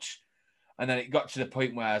very much. And then it got to the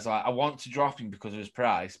point where I was like, I want to drop him because of his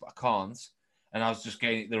price, but I can't. And I was just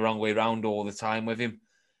getting it the wrong way around all the time with him.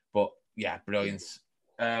 But yeah, brilliance.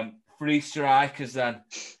 3 strikers then.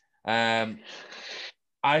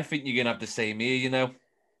 I think you're going to have the same here,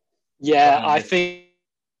 Yeah, I think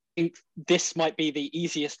this might be the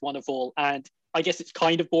easiest one of all. And I guess it's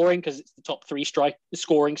kind of boring because it's the top 3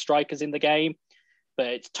 scoring strikers in the game. But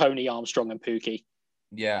it's Tony, Armstrong, and Pukki.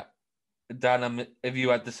 Yeah. Dan, have you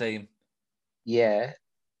had the same? Yeah,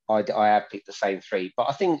 I have picked the same 3. But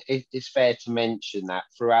I think it's fair to mention that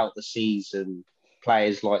throughout the season,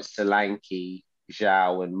 players like Solanke,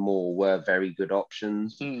 João, and Moore were very good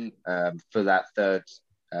options for that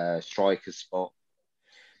 3rd striker spot.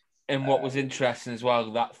 And what was interesting as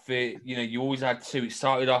well, that you always had 2. It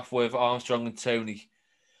started off with Armstrong and Tony,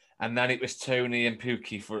 and then it was Tony and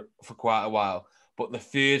Pukki for quite a while. But the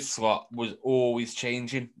 3rd slot was always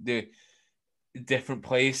changing. The different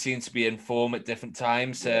players seemed to be in form at different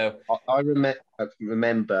times. So I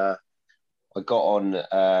remember I got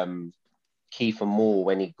on Kiefer Moore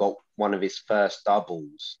when he got one of his first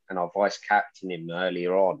doubles, and I vice captained him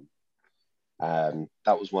earlier on.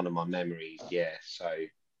 That was one of my memories. Yeah, so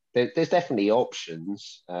there's definitely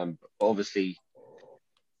options. But obviously,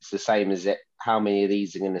 it's the same as how many of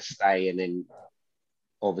these are going to stay, and then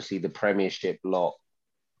obviously the Premiership lot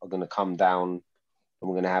are going to come down, and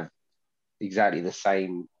we're going to have exactly the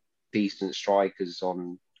same decent strikers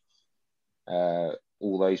on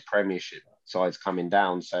all those Premiership sides coming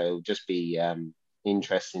down. So it'll just be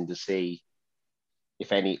interesting to see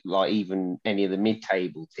if even any of the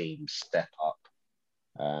mid-table teams step up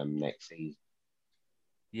next season.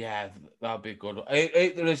 Yeah, that'll be good.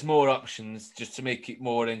 There is more options just to make it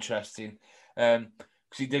more interesting.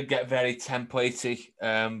 Because he did get very templatey,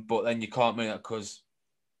 but then you can't make that because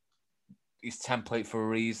he's template for a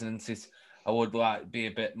reason. I would like be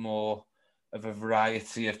a bit more of a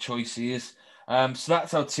variety of choices. So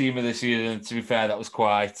that's our team of this year. And to be fair, that was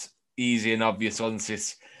quite easy and obvious, wasn't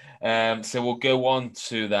it? So we'll go on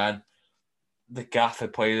to then the Gaffer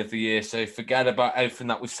Player of the Year. So forget about everything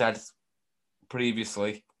that we said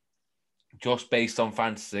previously, just based on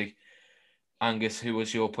fantasy. Angus, who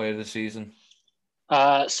was your player of the season?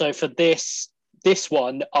 So for this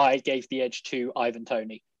one, I gave the edge to Ivan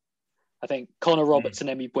Toney. I think Connor Roberts and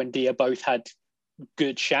Emi Buendia both had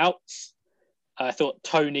good shouts. I thought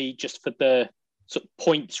Toney, just for the sort of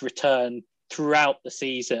points return throughout the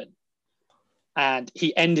season, and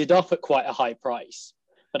he ended up at quite a high price.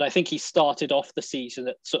 But I think he started off the season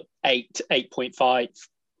at sort of 8.5. I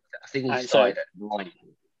think he started at 9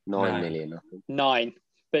 million. I think. 9.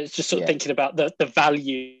 But it's just sort of thinking about the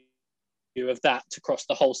value of that across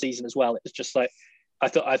the whole season as well. It was just like, I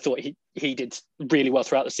thought he did really well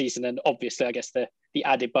throughout the season. And obviously, I guess the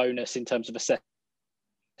added bonus in terms of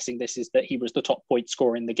assessing this is that he was the top point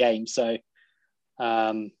scorer in the game. So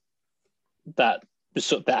that was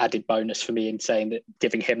sort of the added bonus for me in saying that,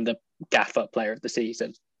 giving him the Gaffer Player of the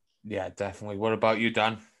Season. Yeah, definitely. What about you,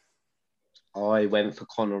 Dan? I went for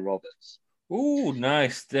Connor Roberts. Ooh,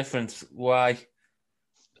 nice. Difference. Why?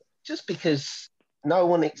 Just because no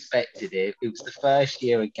one expected it. It was the first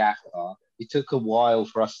year of Gaffer. It took a while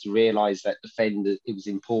for us to realise that it was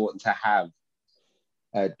important to have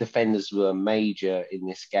defenders were major in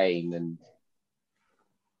this game. And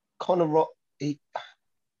Connor, he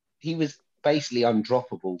was basically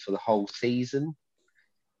undroppable for the whole season.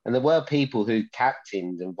 And there were people who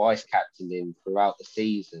captained and vice-captained him throughout the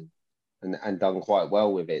season and done quite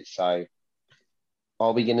well with it. So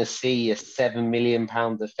are we going to see a £7 million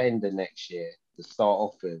defender next year to start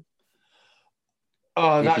off with?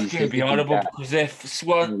 Oh, that's going to be horrible, because if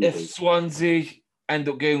Swansea end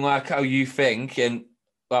up going like how you think and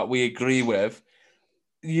that we agree with,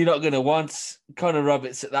 you're not going to want Connor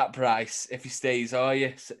Roberts at that price if he stays, are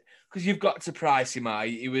you? Because you've got to price him out.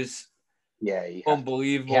 He was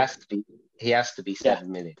unbelievable. He has to be 7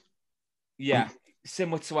 million. Yeah,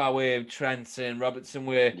 similar to our Trent and Robertson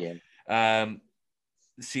were the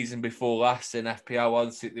season before last in FPL.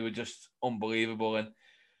 Honestly, they were just unbelievable, and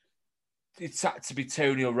it's had to be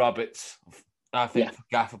Toney or Roberts, I think, for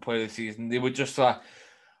Gaffer Player of the Season. They were just like,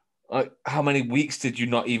 how many weeks did you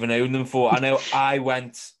not even own them for? I know I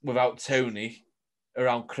went without Toney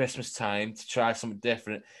around Christmas time to try something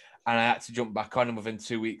different, and I had to jump back on him within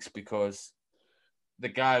 2 weeks because the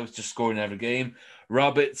guy was just scoring every game.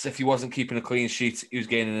 Roberts, if he wasn't keeping a clean sheet, he was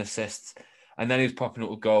gaining assists, and then he was popping up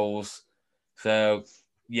with goals. So,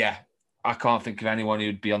 yeah, I can't think of anyone who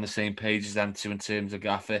would be on the same page as them two in terms of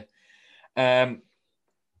Gaffer.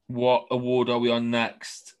 What award are we on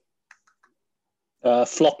next?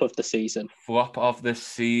 Flop of the season. Flop of the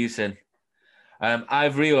season.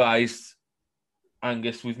 I've realised,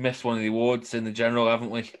 Angus, we've missed one of the awards in the general,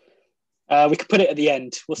 haven't we? We could put it at the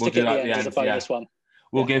end. We'll stick it at the end as a bonus one.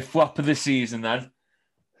 We'll go flop of the season then.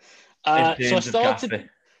 So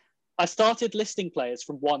I started listing players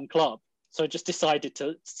from one club. So I just decided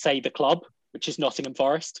to say the club, which is Nottingham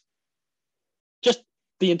Forest. Just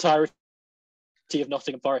the entirety of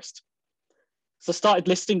Nottingham Forest. So I started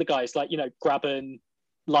listing the guys like, Grabban,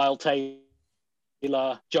 Lyle Taylor,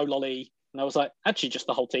 Joe Lolly. And I was like, actually, just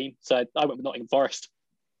the whole team. So I went with Nottingham Forest.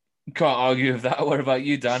 Can't argue with that. What about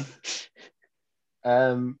you, Dan?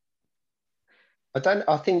 I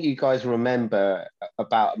think you guys remember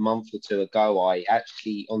about a month or two ago, I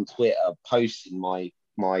actually on Twitter posted my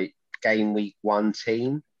game week 1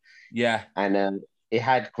 team. Yeah. And it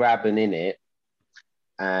had Grabban in it.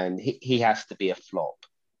 And he has to be a flop.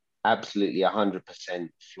 Absolutely 100%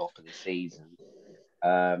 flop of the season.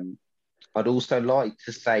 I'd also like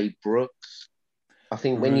to say Brooks. I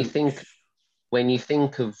think when you think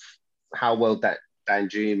of how well that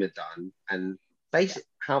Danjuma done, and basically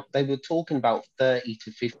how they were talking about 30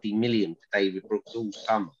 to 50 million for David Brooks all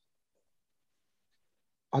summer.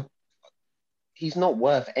 He's not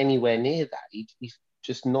worth anywhere near that. He's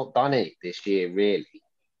just not done it this year, really.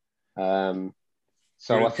 So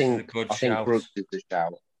Brooks I think Brooks is the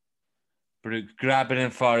shout. Brooks, Grabban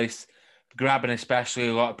and Forest. Grabban especially,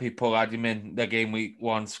 a lot of people had him in their game week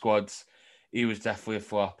 1 squads. He was definitely a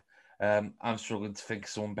flop. I'm struggling to think of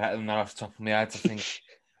someone better than that off the top of my head. I think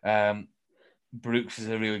Brooks is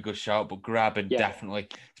a really good shout, but Grabban definitely,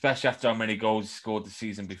 especially after how many goals he scored the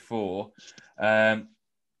season before.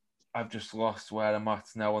 I've just lost where I'm at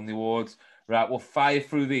now on the awards. Right, we'll fire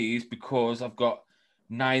through these because I've got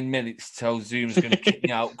 9 minutes till Zoom's going to kick me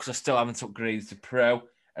out because I still haven't upgraded to Pro,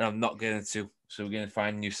 and I'm not going to. So we're going to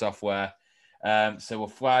find new software. So we'll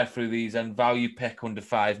fly through these, and value pick under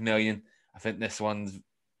 5 million. I think this one's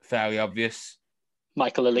fairly obvious.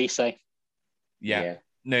 Michael Elise. Yeah.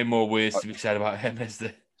 No more words to be said about him, is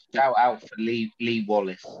there? Shout out for Lee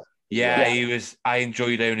Wallace. Yeah, Yeah. he was. I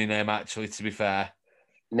enjoyed owning him, actually, to be fair.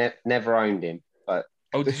 Never owned him, but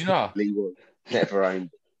Oh, did you not? Lee was never owned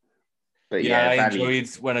him. But Yeah, yeah, I value.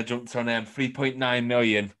 enjoyed when I jumped on him. 3.9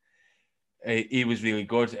 million. He was really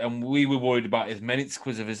good. And we were worried about his minutes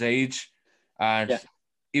because of his age. And Yeah.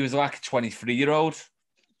 he was like a 23-year-old,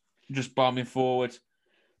 just bombing forward.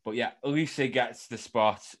 But yeah, at least he gets the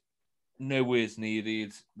spot. No words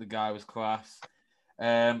needed. The guy was class.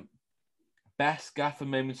 Best gaffer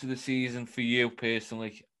moment of the season for you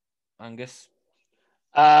personally, Angus?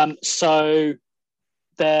 So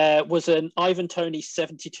there was an Ivan Toney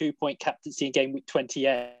 72-point captaincy in game week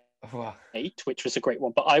 28, Wow. which was a great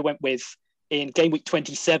one. But I went with, in game week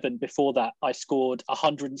 27, before that, I scored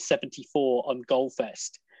 174 on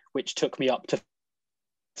Goalfest, which took me up to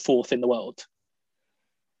 4th in the world.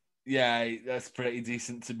 Yeah, that's pretty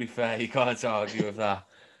decent, to be fair. You can't argue with that.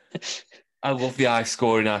 I love the high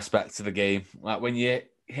scoring aspect of the game. Like when you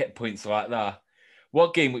hit points like that.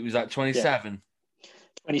 What game week was that? 27?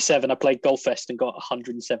 27, I played Goalfest and got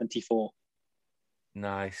 174.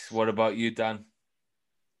 Nice. What about you, Dan?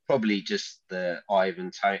 Probably just the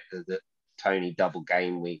Tony double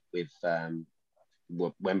game week with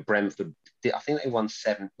when Brentford I think they won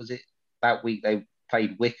 7. Was it that week they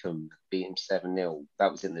played Wickham, beat him 7-0?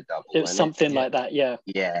 That was in the double. It was something like that, yeah.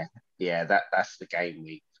 Yeah. That's the game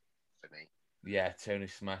week for me. Yeah, Tony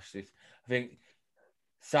smashed it. I think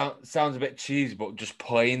sounds a bit cheesy, but just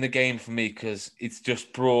playing the game for me, because it's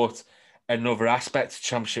just brought another aspect to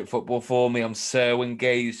Championship football for me. I'm so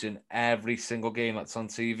engaged in every single game that's on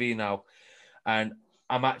TV now, and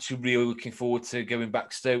I'm actually really looking forward to going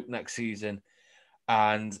back to Stoke next season.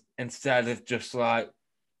 And instead of just like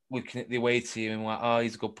looking at the away team and like, oh,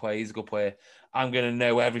 he's a good player, I'm going to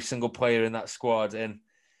know every single player in that squad, and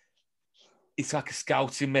it's like a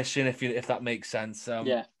scouting mission, if that makes sense.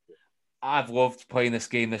 Yeah. I've loved playing this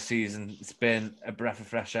game this season. It's been a breath of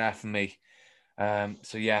fresh air for me.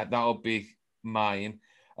 So yeah, that'll be mine.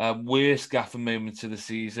 Worst gaffer moment of the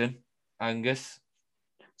season, Angus?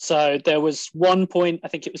 So there was one point, I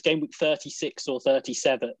think it was game week 36 or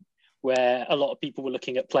 37, where a lot of people were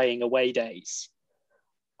looking at playing away days.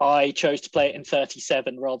 I chose to play it in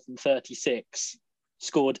 37 rather than 36.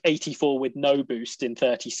 Scored 84 with no boost in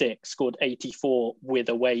 36. Scored 84 with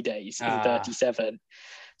away days in 37.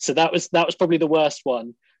 So that was probably the worst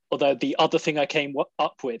one. Although the other thing I came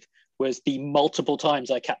up with was the multiple times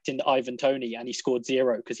I captained Ivan Toney and he scored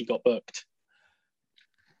 0 because he got booked.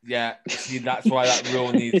 Yeah, see, that's why that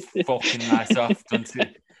rule needs fucking nice off, doesn't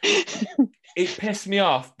it? It pissed me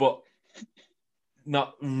off, but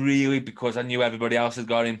not really, because I knew everybody else had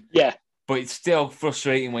got him. Yeah. But it's still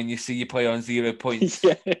frustrating when you see your player on 0 points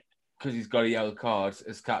because he's got a yellow card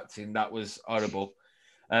as captain. That was horrible.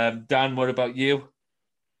 Dan, what about you?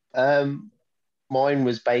 Mine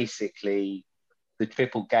was basically the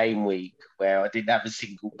triple game week where I didn't have a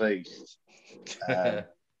single boost.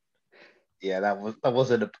 Yeah, that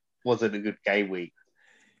wasn't a good game week.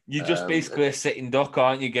 You're just basically a sitting duck,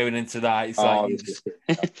 aren't you, going into that? It's like you just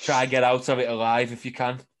try and get out of it alive if you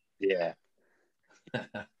can. Yeah.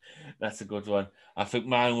 That's a good one. I think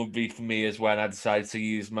mine would be for me is when I decided to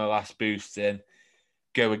use my last boost and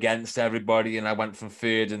go against everybody, and I went from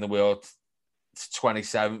 3rd in the world to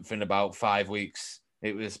 27th in about 5 weeks.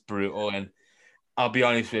 It was brutal, and I'll be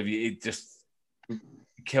honest with you, it just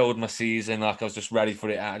killed my season. Like, I was just ready for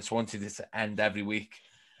it. I just wanted it to end every week.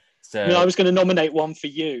 So I was going to nominate one for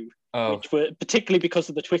you, Oh. which were particularly because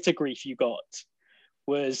of the Twitter grief you got,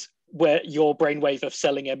 was where your brainwave of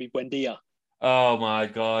selling Emi Buendia. Oh my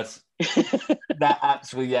God. That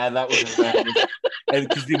actually, yeah, that was hilarious. And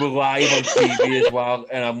because they were live on TV as well,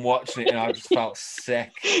 and I'm watching it and I just felt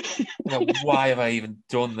sick. Why have I even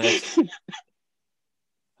done this?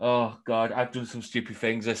 Oh God, I've done some stupid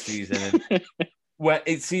things this season. And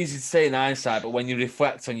it's easy to say in hindsight, but when you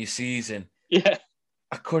reflect on your season, Yeah.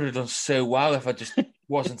 I could have done so well if I just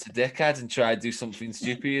wasn't a dickhead and tried to do something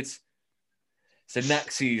stupid. So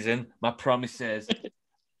next season, my promise is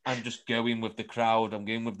I'm just going with the crowd. I'm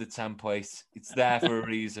going with the template. It's there for a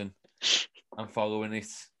reason. I'm following it.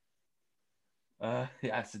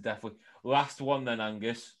 Yeah, so definitely. Last one then,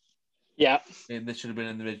 Angus. Yeah. And this should have been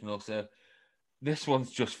in the original. So this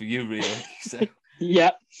one's just for you, really. So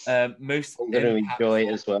Yeah. most I'm going to enjoy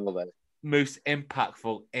it as well, though. Most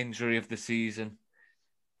impactful injury of the season.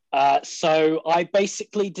 So I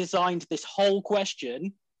basically designed this whole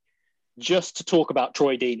question just to talk about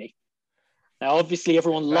Troy Deeney. Now, obviously,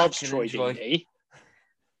 everyone loves Troy Deeney.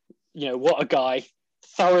 You know, what a guy.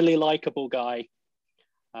 Thoroughly likable guy.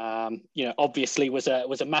 You know, obviously was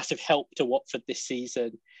a massive help to Watford this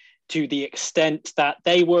season. to the extent that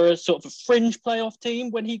they were sort of a fringe playoff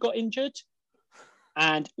team when he got injured.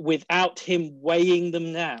 And without him weighing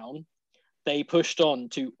them down, they pushed on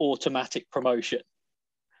to automatic promotion,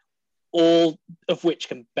 all of which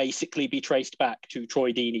can basically be traced back to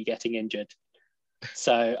Troy Deeney getting injured.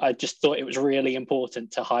 So I just thought it was really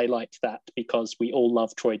important to highlight that because we all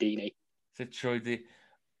love Troy Deeney. So Troy Deeney,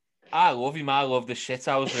 I love him. I love the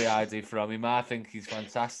shithousery I do from him. I think he's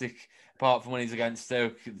fantastic. Apart from when he's against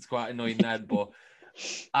Stoke, it's quite annoying then. But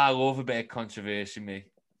I love a bit of controversy.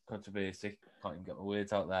 Controversy. Can't even get my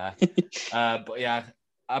words out there. But yeah,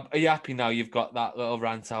 are you happy now you've got that little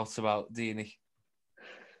rant out about Deeney?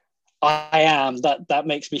 I am. That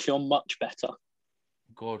makes me feel much better.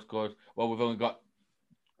 Good. Well, we've only got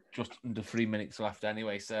just under 3 minutes left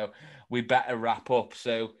anyway, so we better wrap up.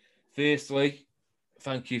 So, firstly,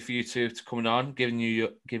 thank you for you two to coming on,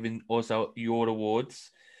 giving us out your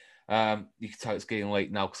awards. You can tell it's getting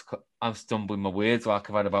late now because I'm stumbling my words like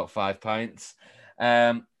I've had about 5 pints.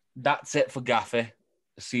 That's it for Gaffer.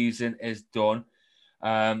 The season is done.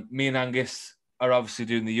 Me and Angus are obviously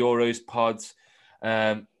doing the Euros pods.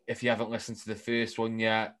 If you haven't listened to the first one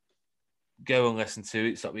yet, go and listen to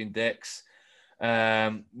it. Stop being dicks.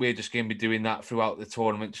 We're just going to be doing that throughout the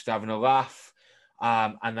tournament, just having a laugh.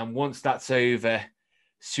 And then once that's over, as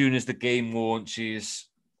soon as the game launches,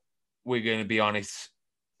 we're going to be on it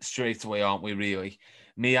straight away, aren't we, really?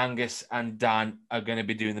 Me, Angus, and Dan are going to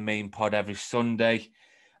be doing the main pod every Sunday.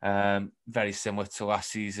 Very similar to last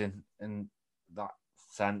season in that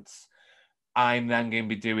sense. I'm then going to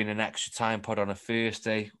be doing an extra time pod on a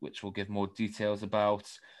Thursday, which we'll give more details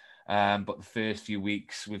about. But the first few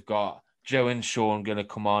weeks, we've got Joe and Sean going to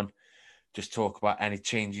come on, just talk about any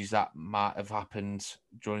changes that might have happened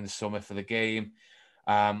during the summer for the game.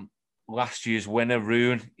 Last year's winner,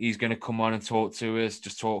 Rune, he's going to come on and talk to us,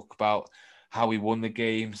 just talk about how he won the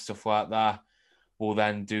game, stuff like that. We'll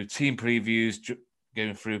then do team previews,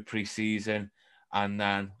 going through pre-season, and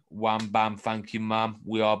then wham, bam, thank you, ma'am.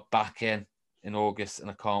 We are back in August,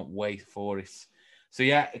 and I can't wait for it. So,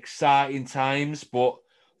 yeah, exciting times, but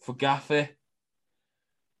for Gaffer,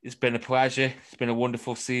 it's been a pleasure. It's been a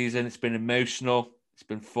wonderful season. It's been emotional. It's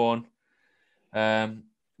been fun.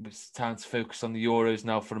 It's time to focus on the Euros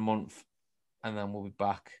now for a month, and then we'll be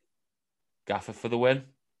back. Gaffer for the win.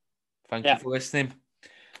 Thank you for listening.